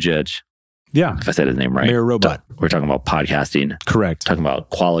talking about Buttigieg. Yeah. If I said his name right. Mayor Robot. We're talking about podcasting. Correct. Talking about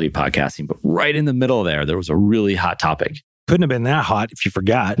quality podcasting. But right in the middle there was a really hot topic. Couldn't have been that hot if you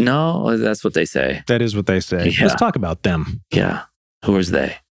forgot. No, that's what they say. That is what they say. Yeah. Let's talk about them. Yeah. Who is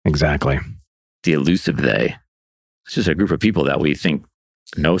they? Exactly. The elusive they. It's just a group of people that we think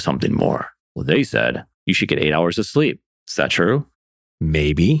know something more. Well, they said you should get 8 hours of sleep. Is that true?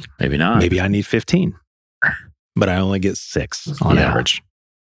 Maybe. Maybe not. Maybe I need 15. But I only get 6 on average,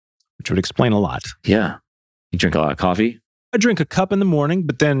 which would explain a lot. Yeah. You drink a lot of coffee? I drink a cup in the morning,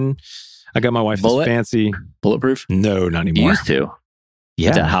 but then I got my wife this fancy. Bulletproof? No, not anymore. You used to.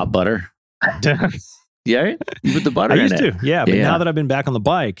 Yeah. That hot butter. Yeah. You put the butter in it. I used to. Yeah. But now that I've been back on the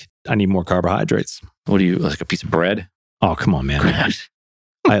bike, I need more carbohydrates. What do you, like a piece of bread? Oh, come on, man.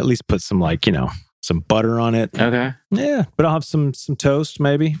 I at least put some some butter on it. Okay. Yeah. But I'll have some toast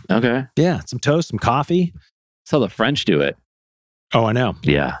maybe. Okay. Yeah. Some toast, some coffee. That's how the French do it. Oh, I know.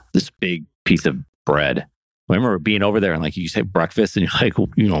 Yeah. This big piece of bread. I remember being over there and like you say breakfast and you're like,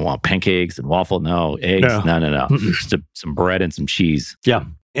 you don't want pancakes and waffle. No, eggs. No. Just some bread and some cheese. Yeah.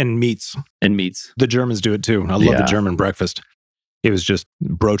 And meats. The Germans do it too. I love the German breakfast. It was just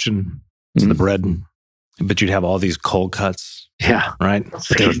brochen, the bread, but you'd have all these cold cuts. Yeah. Right? But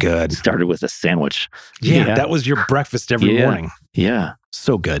they're good. Started with a sandwich. Yeah. That was your breakfast every morning. Yeah.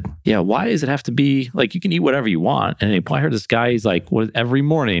 So good. Yeah. Why does it have to be like you can eat whatever you want? And I heard this guy, he's like, every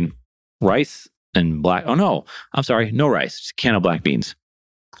morning, rice and black. Oh, no. I'm sorry. No rice. Just a can of black beans.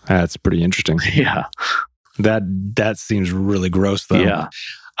 That's pretty interesting. Yeah. That seems really gross, though. Yeah.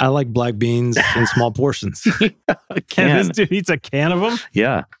 I like black beans in small portions. And this dude eats a can of them?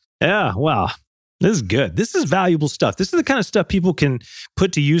 Yeah. Yeah. Wow. This is good. This is valuable stuff. This is the kind of stuff people can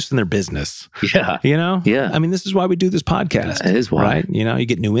put to use in their business. Yeah. Yeah. I mean, this is why we do this podcast. It is why. Right? You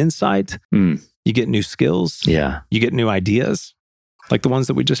get new insight. You get new skills. Yeah. You get new ideas. Like the ones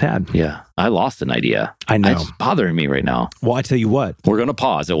that we just had. Yeah. I lost an idea. I know. It's bothering me right now. Well, I tell you what. We're going to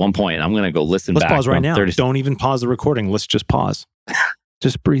pause at one point. I'm going to go listen back. Let's pause right now. Don't even pause the recording. Let's just pause.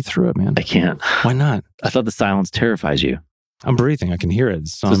 Just breathe through it, man. I can't. Why not? I thought the silence terrifies you. I'm breathing. I can hear it.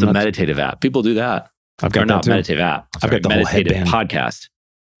 So it's a meditative app. People do that. I've got or that not too. meditative app. I've got the whole meditative headband. podcast.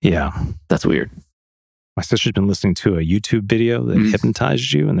 Yeah. That's weird. My sister's been listening to a YouTube video that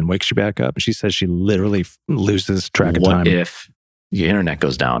hypnotizes you and then wakes you back up. And she says she literally loses track of time. What if your internet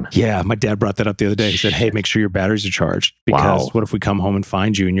goes down? Yeah, my dad brought that up the other day. He said, hey, make sure your batteries are charged. Because what if we come home and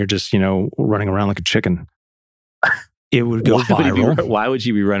find you and you're just, running around like a chicken? It would go viral. Why would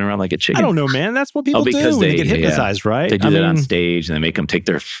you be running around like a chicken? I don't know, man. That's what people do because when they get hypnotized, right? They do that on stage and they make them take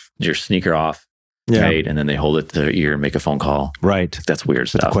your sneaker off, right? And then they hold it to their ear and make a phone call. Right. That's weird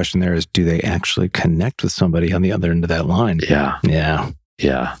stuff. The question there is, do they actually connect with somebody on the other end of that line? Yeah.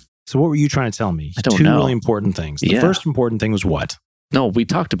 Yeah. So what were you trying to tell me? I don't Two know. really important things. The first important thing was what? No, we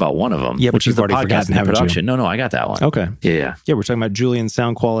talked about one of them. Yeah, but which is you've the already podcast forgotten, and haven't you? production. No, I got that one. Okay. Yeah. Yeah, we're talking about Julian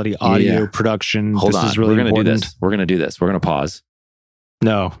sound quality, audio, production. Hold this on. is really We're going to do important. this. We're going to do this. We're going to pause.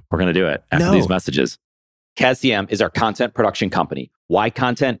 No. We're going to do it after these messages. CASDM is our content production company. Why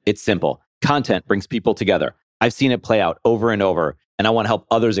content? It's simple. Content brings people together. I've seen it play out over and over, and I want to help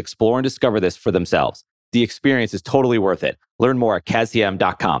others explore and discover this for themselves. The experience is totally worth it. Learn more at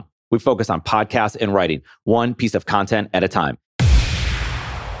CASDM.com. We focus on podcasts and writing, one piece of content at a time.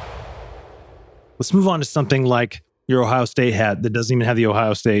 Let's move on to something like your Ohio State hat that doesn't even have the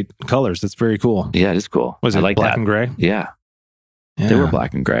Ohio State colors. That's very cool. Yeah, it is cool. Was it I like black that. and gray? Yeah. They were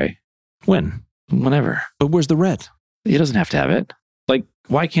black and gray. When? Whenever. But where's the red? It doesn't have to have it. Like,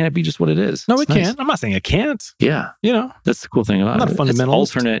 why can't it be just what it is? No, It's it nice. can't. I'm not saying it can't. Yeah. That's the cool thing about I'm not it. a fundamentalist. It's an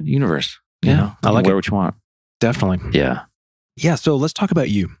alternate universe. Yeah, I like wear it. what you want. Definitely. Yeah. Yeah, so let's talk about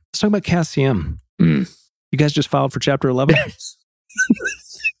you. Let's talk about CASDM. You guys just filed for Chapter 11?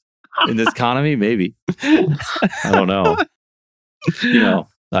 In this economy, maybe. I don't know.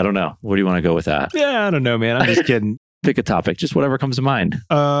 I don't know. Where do you want to go with that? Yeah, I don't know, man. I'm just kidding. Pick a topic, just whatever comes to mind.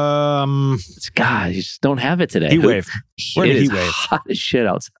 God, you just don't have it today. Heat wave. We're in a It is heat wave. hot as shit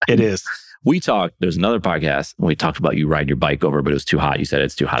outside. It is. We talked, there's another podcast, and we talked about you riding your bike over, but it was too hot. You said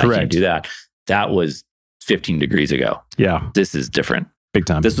it's too hot. Correct. I can't do that. That was 15 degrees ago. Yeah, This is different. big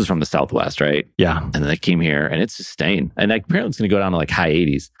time. This was from the Southwest, right? Yeah. And then they came here, and it's sustained. And apparently it's going to go down to like high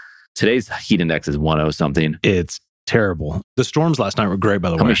 80s. Today's heat index is 10 something. It's terrible. The storms last night were great, by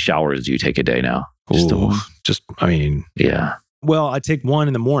the How way. many showers do you take a day now? Ooh, Yeah. well, I take one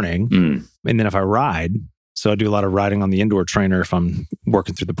in the morning, and then if I ride, so I do a lot of riding on the indoor trainer if I'm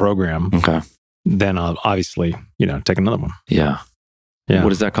working through the program, Okay. then I'll obviously, take another one. Yeah. Yeah.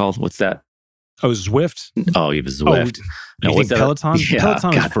 What is that called? What's that? Oh, Zwift? Oh, you have a Zwift. You what's think that? Peloton? Yeah,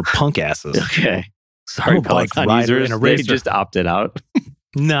 Peloton is God. for punk asses. Okay. Sorry, I'm a bike Peloton rider users. and a They racer. just opted out.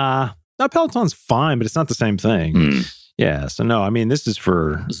 Nah. No, Peloton's fine, but it's not the same thing. Yeah. So no, I mean, this is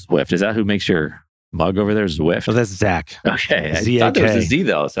for... Zwift. Is that who makes your mug over there? Zwift. Oh, that's Zach. Okay. I Z-A-K. thought there was a Z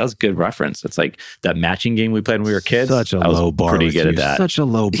though. So that was a good reference. It's like that matching game we played when we were kids. Such a I was low bar. Pretty with good you. at that. Such a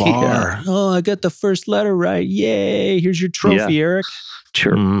low bar. Oh, I got the first letter right. Yay. Here's your trophy, Eric.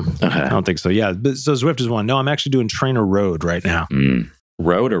 Sure. Okay. I don't think so. Yeah. But, so Zwift is one. No, I'm actually doing Trainer Road right now.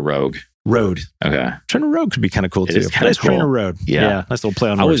 Road or Rogue? Road. Okay. Trainer Road could be kind of cool It too. is kinda Nice cool. Trainer Road. Yeah. Nice little play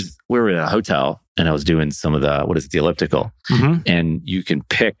on words. We were at a hotel and I was doing some of the elliptical, and you can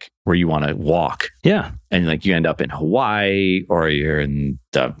pick where you want to walk. Yeah. And like you end up in Hawaii or you're in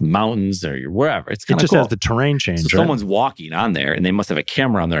the mountains or you're wherever. It's It kind of just cool. has the terrain change. So right? someone's walking on there and they must have a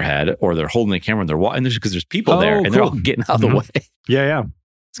camera on their head or they're holding the camera and they're walking because there's people there and they're all cool. getting out of the way. Yeah.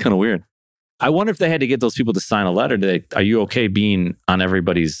 It's kind of weird. I wonder if they had to get those people to sign a letter. Are you okay being on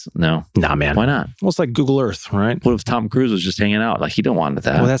everybody's? No. Nah, man. Why not? Well, it's like Google Earth, right? What if Tom Cruise was just hanging out? Like he didn't want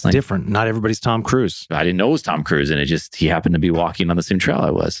that. Well, that's Like, different. Not everybody's Tom Cruise. I didn't know it was Tom Cruise and he happened to be walking on the same trail I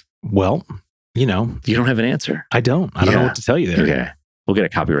was. Well, You don't have an answer. I don't. I don't know what to tell you there. Okay. We'll get a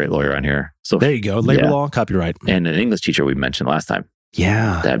copyright lawyer on here. So There you go. Labor law, copyright. and an English teacher we mentioned last time.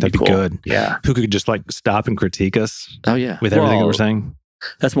 Yeah. That'd be cool. good. Yeah. Who could just like stop and critique us Oh yeah. with everything that Well, we're saying?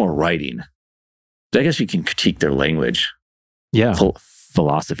 That's more writing. I guess you can critique their language. Yeah.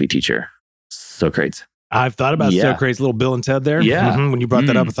 Philosophy teacher. Socrates. I've thought about Yeah. Socrates' little Bill and Ted there. Yeah. When you brought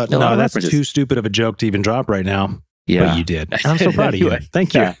that up, I thought, A lot no, of that's references. too stupid of a joke to even drop right now. Yeah. But you did. I'm so proud of you. Anyway.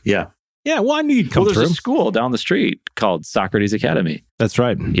 Thank you. Yeah. Yeah. Well, I knew you'd come Well, there's through. a school down the street called Socrates Academy. That's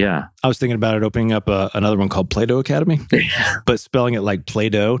right. Yeah. I was thinking about it opening up another one called Plato Academy, but spelling it like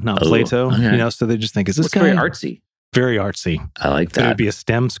Play-Doh, not Oh, Plato. okay. So they just think, is this It's guy very artsy. very artsy? I like There'd that. be a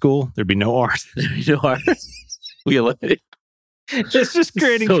STEM school. There'd be no art. We eliminated. It's just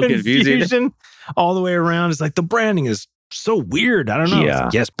creating So confusion confusing. all the way around. It's like the branding is so weird. I don't know. It's Yeah.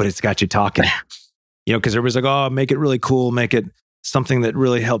 like, yes, but it's got you talking. Because everybody's like, oh, make it really cool. Make it something that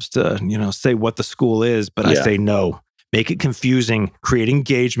really helps to, say what the school is. But I Yeah. say no. Make it confusing. Create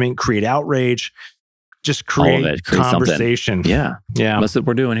engagement. Create outrage. Just All of create it. Create something. conversation. Yeah. Yeah. That's what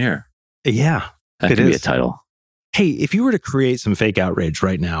we're doing here. Yeah. That It could be a is. title. Hey, if you were to create some fake outrage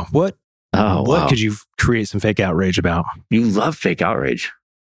right now, what Wow. could you create some fake outrage about? You love fake outrage.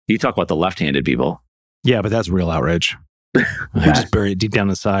 You talk about the left-handed people. Yeah, but that's real outrage. We just bury it deep down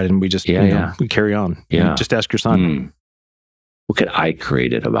inside and we just we carry on. Yeah. You just ask your son. Hmm. What could I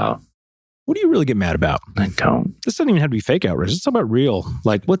create it about? What do you really get mad about? I don't. This doesn't even have to be fake outrage. It's about real.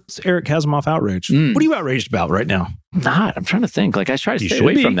 Like, what's Eric Hasimoff outrage? Mm. What are you outraged about right now? Not. I'm trying to think. Like I try to You stay should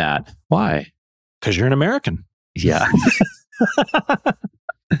away be. from that. Why? Because you're an American. Yeah.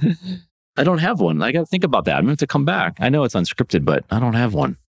 I don't have one. I got to think about that. I'm going to have to come back. I know it's unscripted, but I don't have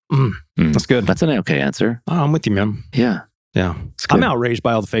one. That's good. That's an okay answer. Oh, I'm with you, man. Yeah. Yeah. It's good. I'm outraged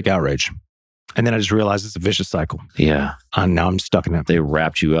by all the fake outrage. And then I just realized it's a vicious cycle. Yeah. And now I'm stuck in it. They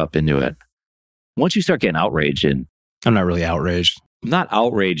wrapped you up into it. Once you start getting outraged, and I'm not really outraged. I'm not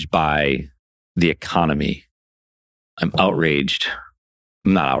outraged by the economy. I'm outraged.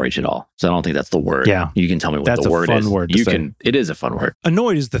 I'm not outraged at all. So I don't think that's the word. Yeah. You can tell me what That's the a word fun is. word to You say. can. It is a fun word.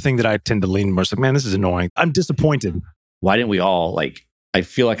 Annoyed is the thing that I tend to lean more. It's like, man, this is annoying. I'm disappointed. Why didn't we all I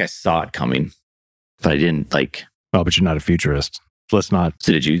feel like I saw it coming, but I didn't like. Oh, but you're not a futurist. Let's not.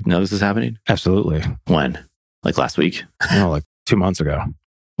 So did you know this is happening? Absolutely. When? Like last week? Like 2 months ago.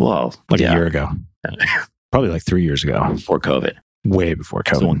 Well, Like yeah. a year ago. Probably like 3 years ago. Before COVID. Way before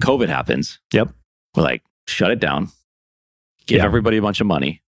COVID. So when COVID happens, Yep. we're like, shut it down. Give Yeah. everybody a bunch of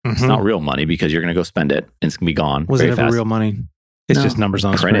money. It's Mhm. not real money because you're going to go spend it and it's going to be gone. Was it very ever fast. real money? It's No. just numbers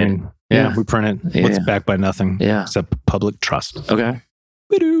on a Printed. screen. Yeah, Yeah. we print it. Yeah. What's backed by nothing Yeah. except public trust. Okay.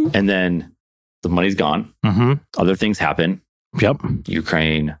 Bidoo. And then the money's gone. Mm-hmm. Other things happen. Yep.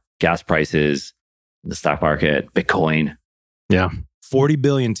 Ukraine, gas prices, the stock market, Bitcoin. Yeah. 40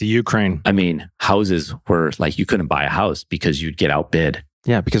 billion to Ukraine. I mean, houses were like, you couldn't buy a house because you'd get outbid.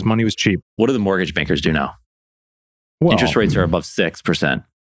 Yeah, because money was cheap. What do the mortgage bankers do now? Well, Interest rates are above 6%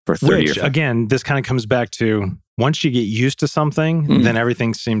 for 30 which, years. again, this kind of comes back to once you get used to something, Mhm. then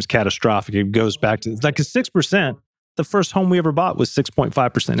everything seems catastrophic. It goes back to like 6%. The first home we ever bought was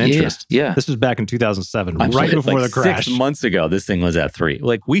 6.5% interest. Yeah. This was back in 2007, I'm right sorry, before like the crash. 6 months ago, this thing was at 3.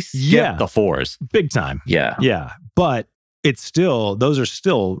 Like we skipped Yeah. the 4s. Big time. Yeah. Yeah. But it's still, those are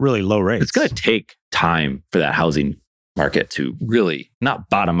still really low rates. It's going to take time for that housing market to really not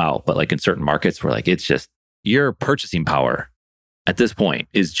bottom out, but like in certain markets where like it's just your purchasing power at this point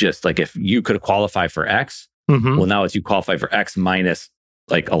is just like if you could qualify for X, Mhm. well, now it's you qualify for X minus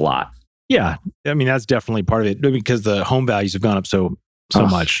like a lot. Yeah. I mean, that's definitely part of it because the home values have gone up so Ugh.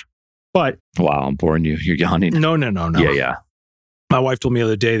 much. But Wow, I'm boring you. You're yawning. no. Yeah. My wife told me the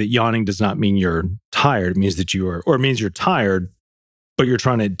other day that yawning does not mean you're tired. It means that it means you're tired, but you're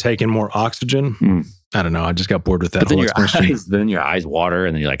trying to take in more oxygen. Mm. I don't know. I just got bored with that But then whole your expression. eyes water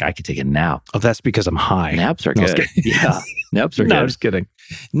and then you're like, I could take a nap. Oh, that's because I'm high. Naps are No, I was good. kidding. Yeah. Naps are No, I'm good. just kidding.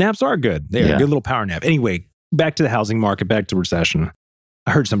 Naps are good. They're Yeah. a good little power nap. Anyway, back to the housing market, back to recession.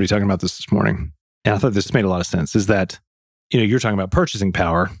 I heard somebody talking about this morning, and I thought this made a lot of sense, is that, you're talking about purchasing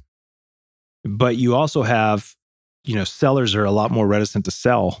power, but you also have, sellers are a lot more reticent to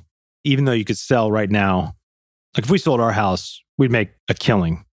sell, even though you could sell right now. Like if we sold our house, we'd make a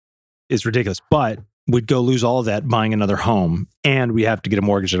killing. It's ridiculous, but we'd go lose all of that buying another home, and we have to get a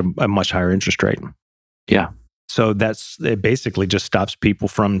mortgage at a much higher interest rate. Yeah. So it basically just stops people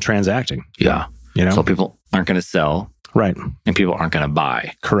from transacting, Yeah. So people aren't going to sell Right. and people aren't going to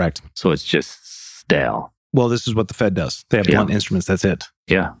buy. Correct. So it's just stale. Well, this is what the Fed does. They have Yeah. blunt instruments. That's it.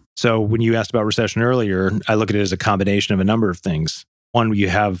 Yeah. So when you asked about recession earlier, I look at it as a combination of a number of things. One, you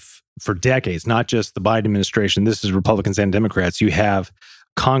have for decades, not just the Biden administration, this is Republicans and Democrats, you have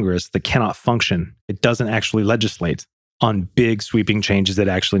Congress that cannot function. It doesn't actually legislate on big sweeping changes that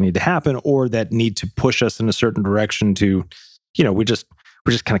actually need to happen or that need to push us in a certain direction to, we're just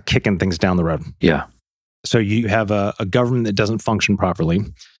kind of kicking things down the road. Yeah. So you have a government that doesn't function properly.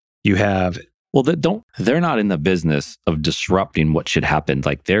 You have Well, they're not in the business of disrupting what should happen.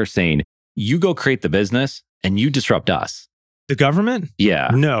 Like they're saying, you go create the business and you disrupt us. the government.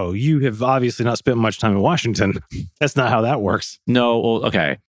 Yeah. No, you have obviously not spent much time in Washington. That's not how that works. No. Well,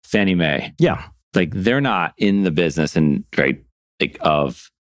 okay. Fannie Mae. Yeah. Like they're not in the business of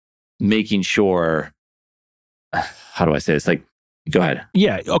making sure. How do I say this? Like, go ahead.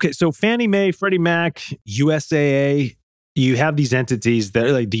 Yeah. Okay. So Fannie Mae, Freddie Mac, USAA, you have these entities that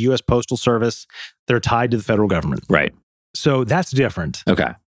are like the U.S. Postal Service. They're tied to the federal government. Right. So that's different.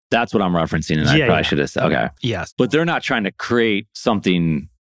 Okay. That's what I'm referencing. And I Yeah, probably yeah. should have said, okay. Yes. But they're not trying to create something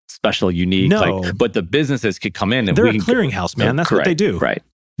special, unique. No. But the businesses could come in and They're we a can clearinghouse, man. That's what they do. Right.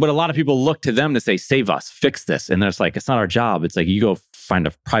 But a lot of people look to them to say, save us, fix this. And it's like, it's not our job. It's like, you go find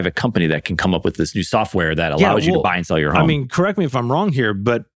a private company that can come up with this new software that allows you to well, buy and sell your home. I mean, correct me if I'm wrong here,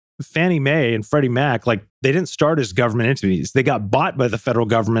 but Fannie Mae and Freddie Mac, like they didn't start as government entities. They got bought by the federal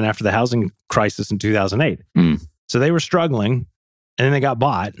government after the housing crisis in 2008. So they were struggling and then they got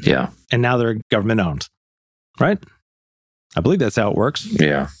bought. Yeah. And now they're government owned. Right? I believe that's how it works.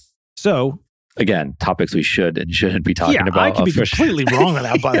 Yeah. So again, topics we should and shouldn't be talking about. I could be completely wrong on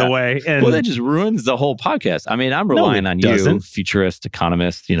that, by the way. And well, that just ruins the whole podcast. I mean, I'm relying on you, futurist,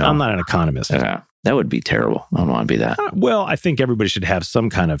 economist, I'm not an economist. Yeah. That would be terrible. I don't want to be that. Well, I think everybody should have some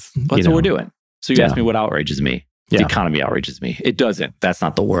kind of... That's what we're doing. So you asked me what outrages me. The economy outrages me. It doesn't. That's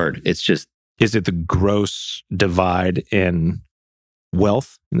not the word. It's just... Is it the gross divide in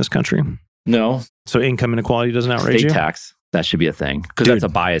wealth in this country? No. So income inequality doesn't outrage you? State tax. That should be a thing. Because that's a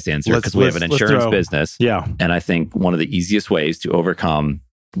biased answer. Because we have an insurance business. Yeah. And I think one of the easiest ways to overcome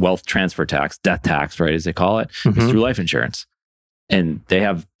wealth transfer tax, death tax, right, as they call it, is through life insurance. And they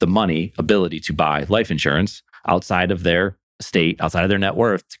have the money, ability to buy life insurance outside of their estate, outside of their net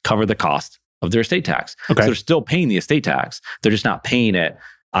worth to cover the cost of their estate tax. Okay. So they're still paying the estate tax. They're just not paying it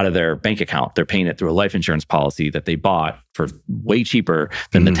out of their bank account. They're paying it through a life insurance policy that they bought for way cheaper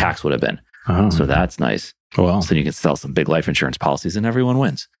than the tax would have been. So that's nice. Well, so then you can sell some big life insurance policies and everyone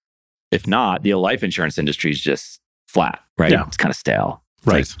wins. If not, the life insurance industry is just flat, right? Yeah. It's kind of stale. It's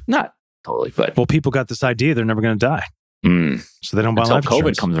right. Like, not totally, but... Well, people got this idea they're never going to die. So they don't buy life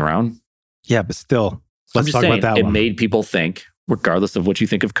insurance. COVID comes around. Yeah, but still, let's talk about that it one. It made people think, regardless of what you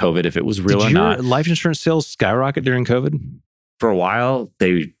think of COVID, if it was real or not. Did your life insurance sales skyrocket during COVID? For a while,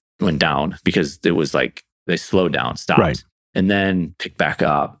 they went down because it was like, they slowed down, stopped, right. and then picked back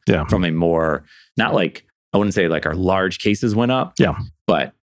up from a more, not like, I wouldn't say like our large cases went up,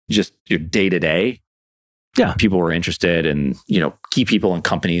 but just your day-to-day. Yeah. People were interested in, key people in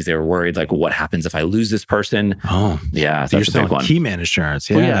companies. They were worried, like, what happens if I lose this person? Oh. Yeah. So that's a big one. Key man insurance.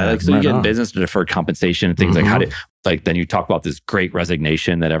 Yeah. Well, yeah. Like, so you get in business to deferred compensation and things like then you talk about this great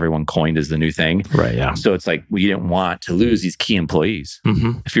resignation that everyone coined as the new thing. Right. Yeah. So it's like, we didn't want to lose these key employees.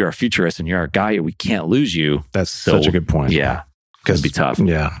 If you're a futurist and you're a guy, we can't lose you. That's such a good point. Yeah. Because it'd be tough.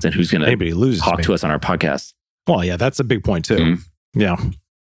 Yeah. Then who's going to talk to us on our podcast? Well, yeah, that's a big point too. Yeah.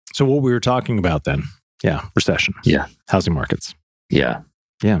 So what we were talking about then. Yeah. Recession. Yeah. Housing markets. Yeah.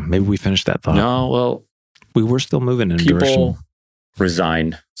 Yeah. Maybe we finished that thought. No, well, we were still moving in a people direction.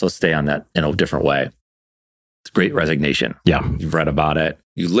 Resign. So let's stay on that in a different way. It's great resignation. Yeah. You've read about it.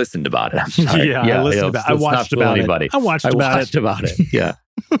 You listened about it. I'm sorry. I listened about it. I watched about anybody. it. I watched about it. Yeah.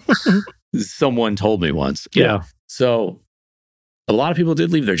 Someone told me once. Yeah. So a lot of people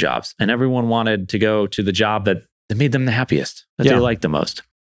did leave their jobs and everyone wanted to go to the job that made them the happiest, that they liked the most.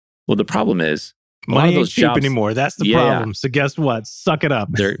 Well, the problem is, money ain't cheap anymore. That's the problem. So guess what? Suck it up.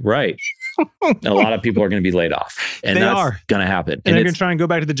 They're right. A lot of people are going to be laid off. And that's going to happen. And they're going to try and go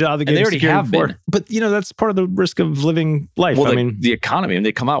back to the job that they already have been. But, that's part of the risk of living life. Well, the economy, and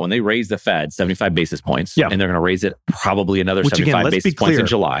they come out when they raise the Fed 75 basis points, and they're going to raise it probably another 75 basis points in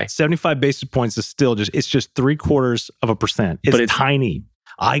July. 75 basis points is still it's just 0.75%. It's tiny.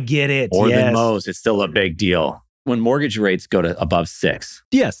 I get it. More than most. It's still a big deal. When mortgage rates go to above 6.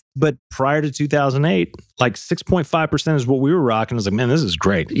 Yes. But prior to 2008, like 6.5% is what we were rocking. I was like, man, this is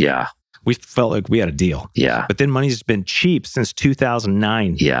great. Yeah. We felt like we had a deal. Yeah. But then money's been cheap since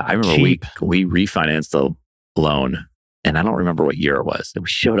 2009. Yeah. I remember we refinanced a loan and I don't remember what year it was. And we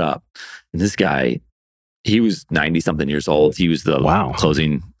showed up and this guy, he was 90 something years old. He was the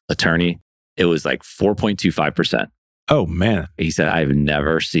closing attorney. It was like 4.25%. Oh, man. He said, I've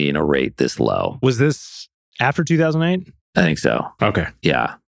never seen a rate this low. Was this after 2008? I think so. Okay.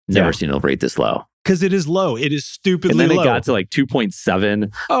 Yeah. Never seen a rate this low. Because it is low. It is stupidly low. And then it got to like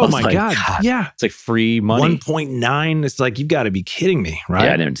 2.7. Oh my God. Yeah. It's like free money. 1.9. It's like, you've got to be kidding me, right?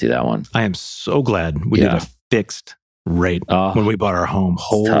 Yeah, I didn't see that one. I am so glad we did a fixed rate when we bought our home.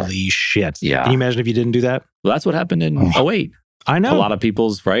 Holy shit. Yeah. Can you imagine if you didn't do that? Well, that's what happened in 08. I know. A lot of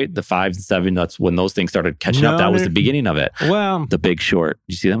people's, right? The 5 and 7, that's when those things started catching up. That was the beginning of it. Well, The Big Short.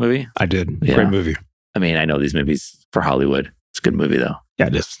 Did you see that movie? I did. Yeah. Great movie. I mean, I know these movies for Hollywood. It's a good movie though. Yeah,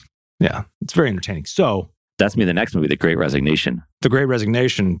 it is. Yeah. It's very entertaining. So that's me, the next movie, The Great Resignation. The Great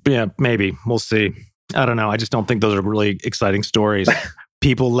Resignation. Yeah, maybe. We'll see. I don't know. I just don't think those are really exciting stories.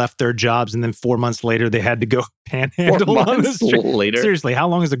 People left their jobs and then 4 months later they had to go panhandle on the street. Later. Seriously, how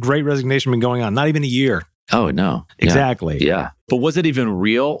long has the Great Resignation been going on? Not even a year. Oh, no. Exactly. Yeah. But was it even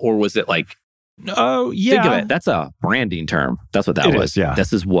real or was it like... Oh, yeah. Think of it. That's a branding term. That's what that was. Is, yeah.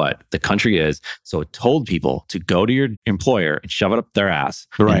 This is what the country is. So it told people to go to your employer and shove it up their ass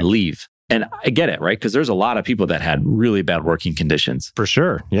and leave. And I get it, right? Because there's a lot of people that had really bad working conditions. For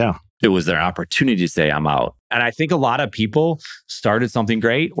sure. Yeah. It was their opportunity to say, I'm out. And I think a lot of people started something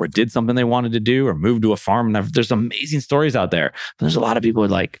great or did something they wanted to do or moved to a farm. And there's amazing stories out there. But there's a lot of people who are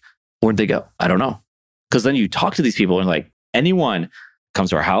like, Where'd they go? I don't know. Because then you talk to these people and like anyone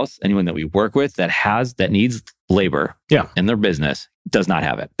comes to our house, anyone that we work with that needs labor in their business does not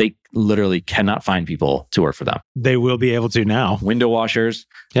have it. They literally cannot find people to work for them. They will be able to now. Window washers.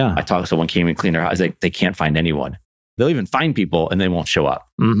 Yeah. I talked to someone came and cleaned their house. Like, they can't find anyone. They'll even find people and they won't show up.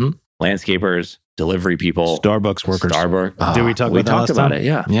 Mm-hmm. Landscapers, delivery people. Starbucks workers. Starbucks. Did we talk about that last time? It,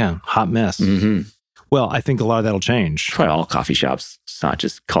 yeah. Yeah. Hot mess. Mm-hmm. Well, I think a lot of that'll change. Try all coffee shops. It's not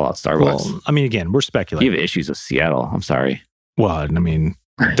just call out Starbucks. Well, I mean, again, we're speculating. You have issues with Seattle. I'm sorry. Well, I mean,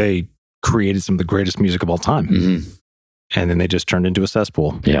 they created some of the greatest music of all time. Mm-hmm. And then they just turned into a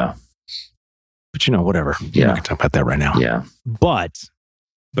cesspool. Yeah. But whatever. Yeah. We're not going to talk about that right now. Yeah. But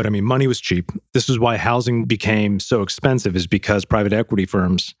I mean, money was cheap. This is why housing became so expensive, is because private equity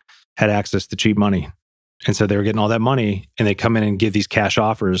firms had access to cheap money. And so they were getting all that money and they come in and give these cash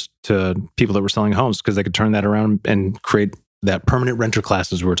offers to people that were selling homes because they could turn that around and create that permanent renter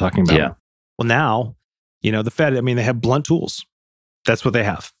classes we were talking about. Yeah. Well, now, the Fed, I mean, they have blunt tools. That's what they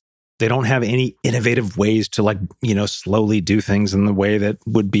have. They don't have any innovative ways to slowly do things in the way that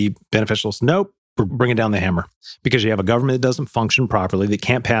would be beneficial. So, nope, we're bringing down the hammer because you have a government that doesn't function properly, that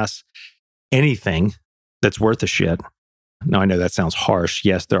can't pass anything that's worth a shit. Now, I know that sounds harsh.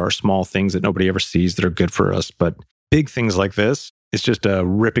 Yes, there are small things that nobody ever sees that are good for us, but big things like this, it's just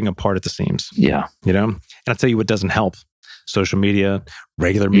ripping apart at the seams. Yeah. And I'll tell you what doesn't help. Social media,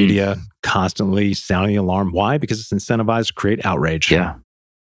 regular media, constantly sounding the alarm. Why? Because it's incentivized to create outrage. Yeah.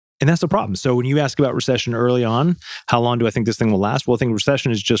 And that's the problem. So when you ask about recession early on, how long do I think this thing will last? Well, I think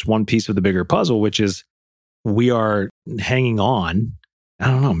recession is just one piece of the bigger puzzle, which is we are hanging on. I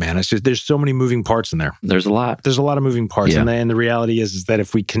don't know, man. It's just, there's so many moving parts in there. There's a lot. There's a lot of moving parts. Yeah. And the reality is that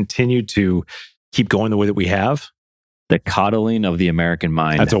if we continue to keep going the way that we have. The Coddling of the American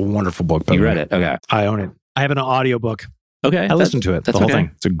Mind. That's a wonderful book. You read it? Okay. I own it. I have an audiobook. Okay. I listened to it. The whole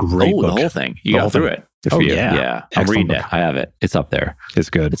thing. It's a great book. The whole thing. You got through it. Good for you. Yeah. I'm reading it. I have it. It's up there. It's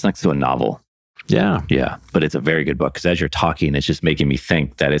good. It's next to a novel. Yeah. Yeah. But it's a very good book because as you're talking, it's just making me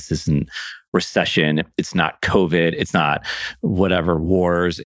think that this isn't recession. It's not COVID. It's not whatever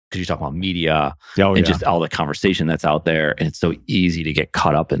wars. Because you talk about media and just all the conversation that's out there. And it's so easy to get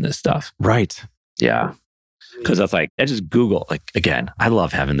caught up in this stuff. Right. Yeah. Because that's I just Google, again, I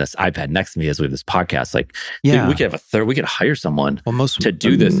love having this iPad next to me as we have this podcast. Dude, we could have we could hire someone to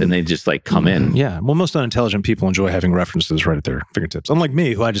do this and they just come in. Yeah. Well, most unintelligent people enjoy having references right at their fingertips. Unlike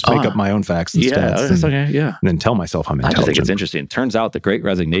me, who I just make up my own facts and stats. And then tell myself I'm intelligent. I just think it's interesting. Turns out the Great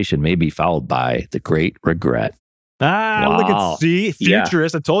Resignation may be followed by the Great Regret. Look at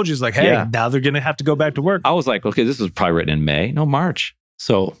futurist. I told you, it's hey, now they're going to have to go back to work. I was okay, this was probably written in May. No, March.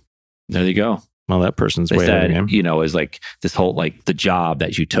 So there you go. Well, that person's way ahead of the game. Is this whole the job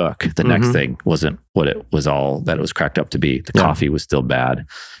that you took, the next thing wasn't what it was all that it was cracked up to be. The coffee was still bad.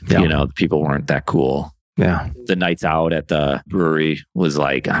 Yeah. The people weren't that cool. Yeah. The nights out at the brewery was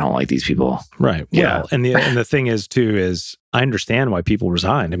I don't like these people. Right. Yeah. Well, and the thing is I understand why people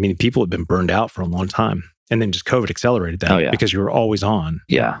resigned. I mean, people had been burned out for a long time. And then just COVID accelerated that because you were always on.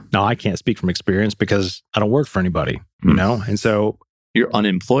 Yeah. Now, I can't speak from experience because I don't work for anybody, And so you're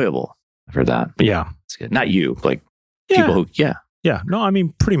unemployable. I've heard that. Yeah. It's good. Not you, people who, Yeah. No, I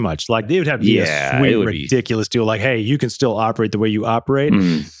mean, pretty much. They would have to be a sweet, ridiculous deal. Hey, you can still operate the way you operate.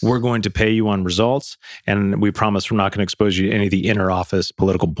 We're going to pay you on results. And we promise we're not going to expose you to any of the inner office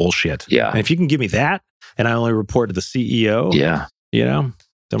political bullshit. Yeah. And if you can give me that, and I only report to the CEO,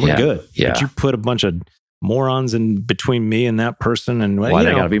 then we're good. Yeah. But you put a bunch of morons in between me and that person. And why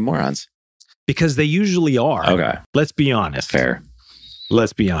they got to be morons? Because they usually are. Okay. Let's be honest. Fair.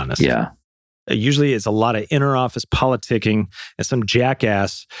 Let's be honest. Yeah. Usually it's a lot of inner office politicking and some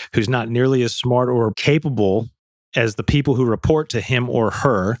jackass who's not nearly as smart or capable as the people who report to him or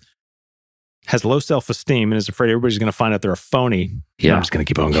her, has low self-esteem and is afraid everybody's going to find out they're a phony. Yeah. I'm just going to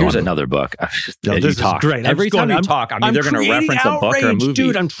keep on going. Here's another book. This is great. Every time you talk, they're going to reference a book or a movie.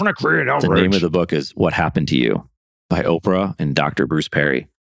 Dude, I'm trying to create outrage. The name of the book is What Happened to You by Oprah and Dr. Bruce Perry.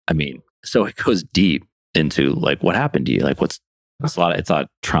 So it goes deep into what happened to you? It's a lot of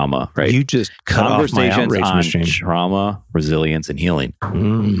trauma, right? You just cut off my outrage machine. Trauma, resilience, and healing.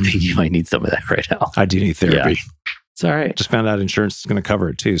 You might need some of that right now. I do need therapy. Yeah. It's all right. Just found out insurance is going to cover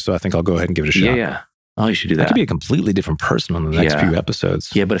it too, so I think I'll go ahead and give it a shot. Yeah. Oh, you should do that. I could be a completely different person on the next few episodes.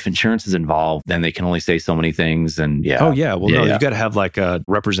 Yeah, but if insurance is involved, then they can only say so many things. And Oh, yeah. Well, no, you've got to have a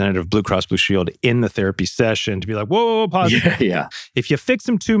representative of Blue Cross Blue Shield in the therapy session to be whoa, pause. Yeah. If you fix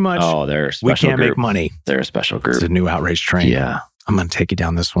them too much, they're a special we can't group. make money. They're a special group. It's a new outrage train. Yeah. I'm going to take you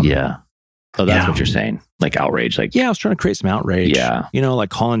down this one. Yeah. Oh, that's what you're saying. Outrage. Yeah, I was trying to create some outrage. Yeah.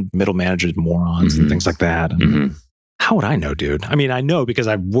 Calling middle managers morons and things like that. How would I know, dude? I mean, I know because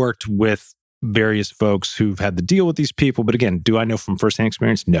I've worked with various folks who've had to deal with these people. But again, do I know from firsthand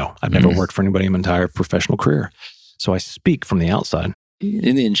experience? No, I've never worked for anybody in my entire professional career. So I speak from the outside.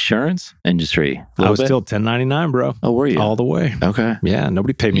 In the insurance industry? I was still 1099, bro. Oh, were you? All the way. Okay. Yeah,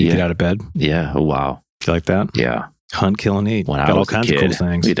 nobody paid me to get out of bed. Yeah. Oh, wow. You like that? Yeah. Hunt, kill, and eat. When Got I all was kinds a kid, of cool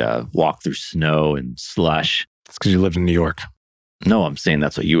things. we'd walk through snow and slush. It's because you lived in New York. No, I'm saying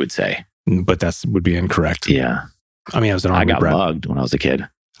that's what you would say. But that would be incorrect. Yeah. I mean, I was an Army I got brat. mugged when I was a kid.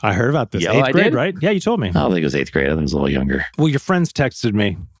 I heard about this. Yeah, 8th I grade, did? right? Yeah, you told me. I don't think it was 8th grade. I think it was a little younger. Well, your friends texted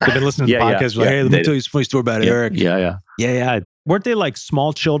me. They've been listening to the podcast. Like, hey, let me tell you a funny story about Eric. Yeah. Weren't they like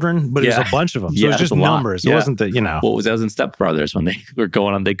small children? But it was a bunch of them. So it was just numbers. It wasn't the, What was that? Was in Step Brothers when they were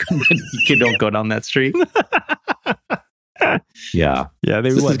going on, they couldn't, you kid don't go down that street. Yeah. Yeah,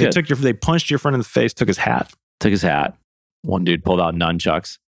 they punched your friend in the face, took his hat. One dude pulled out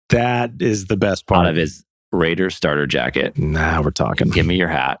nunchucks That is the best part. out of his Raiders starter jacket. Nah, we're talking. Give me your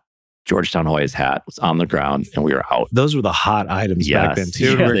hat. Georgetown Hoyas hat was on the ground and we were out. Those were the hot items back then,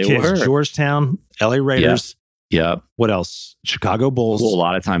 too. Yeah, We they kids. were. Georgetown, LA Raiders. Yep. What else? Chicago Bulls. Well, a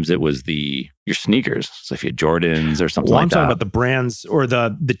lot of times it was your sneakers. So if you had Jordans or something I'm like talking that. about the brands or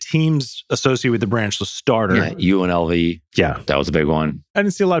the teams associated with the brand. So starter. Yeah, UNLV. Yeah. That was a big one. I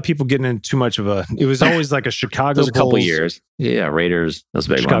didn't see a lot of people getting in too much of it was always like a Chicago Those a couple Bulls, years. Yeah, Raiders. That was a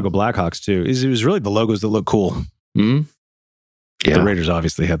big Chicago one. Blackhawks too. It was really the logos that look cool. Hmm? Yeah. The Raiders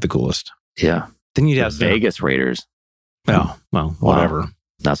obviously had the coolest. Yeah. Then you'd The have Vegas Raiders. Oh, well, whatever.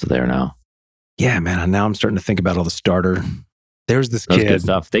 That's what they are now. Yeah, man. And now I'm starting to think about all the starter. There's this That was good kid.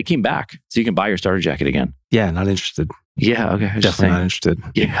 stuff. They came back. So you can buy your starter jacket again. Yeah, not interested. Yeah. Okay. I was just Definitely not saying. interested.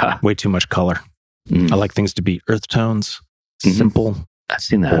 Yeah. Way too much color. Mm. I like things to be earth tones, Mhm. simple, I've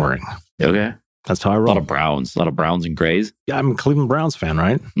seen that. boring. Okay. That's how I A lot roll. of browns. A lot of browns and grays. Yeah, I'm a Cleveland Browns fan,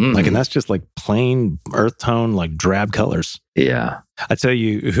 right? Mhm. Like, and that's just like plain earth tone, like drab colors. Yeah. I tell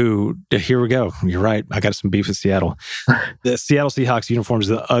you who, here we go. You're right. I got some beef with Seattle. The Seattle Seahawks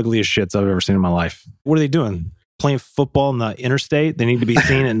uniforms are the ugliest shits I've ever seen in my life. What are they doing? Playing football in the interstate? They need to be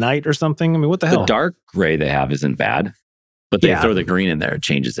seen at night or something? I mean, what the hell? The dark gray they have isn't bad, but they Yeah. throw the green in there. It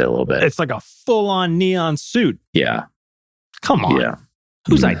changes it a little bit. It's like a full-on neon suit. Yeah. Come on. Yeah.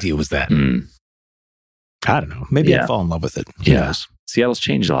 Whose Mm. idea was that? Mm. I don't know. Maybe Yeah. I'd fall in love with it. Who Yeah. knows? Seattle's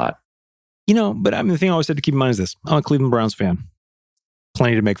changed a lot. But I mean, the thing I always said to keep in mind is this. I'm a Cleveland Browns fan.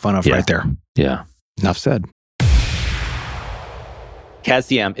 Plenty to make fun of Yeah. right there. Yeah. Enough said.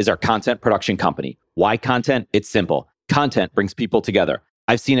 CASDM is our content production company. Why content? It's simple. Content brings people together.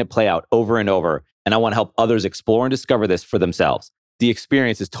 I've seen it play out over and over, and I want to help others explore and discover this for themselves. The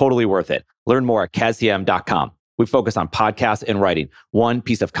experience is totally worth it. Learn more at CASDM.com. We focus on podcasts and writing, one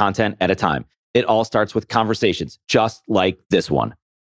piece of content at a time. It all starts with conversations, just like this one.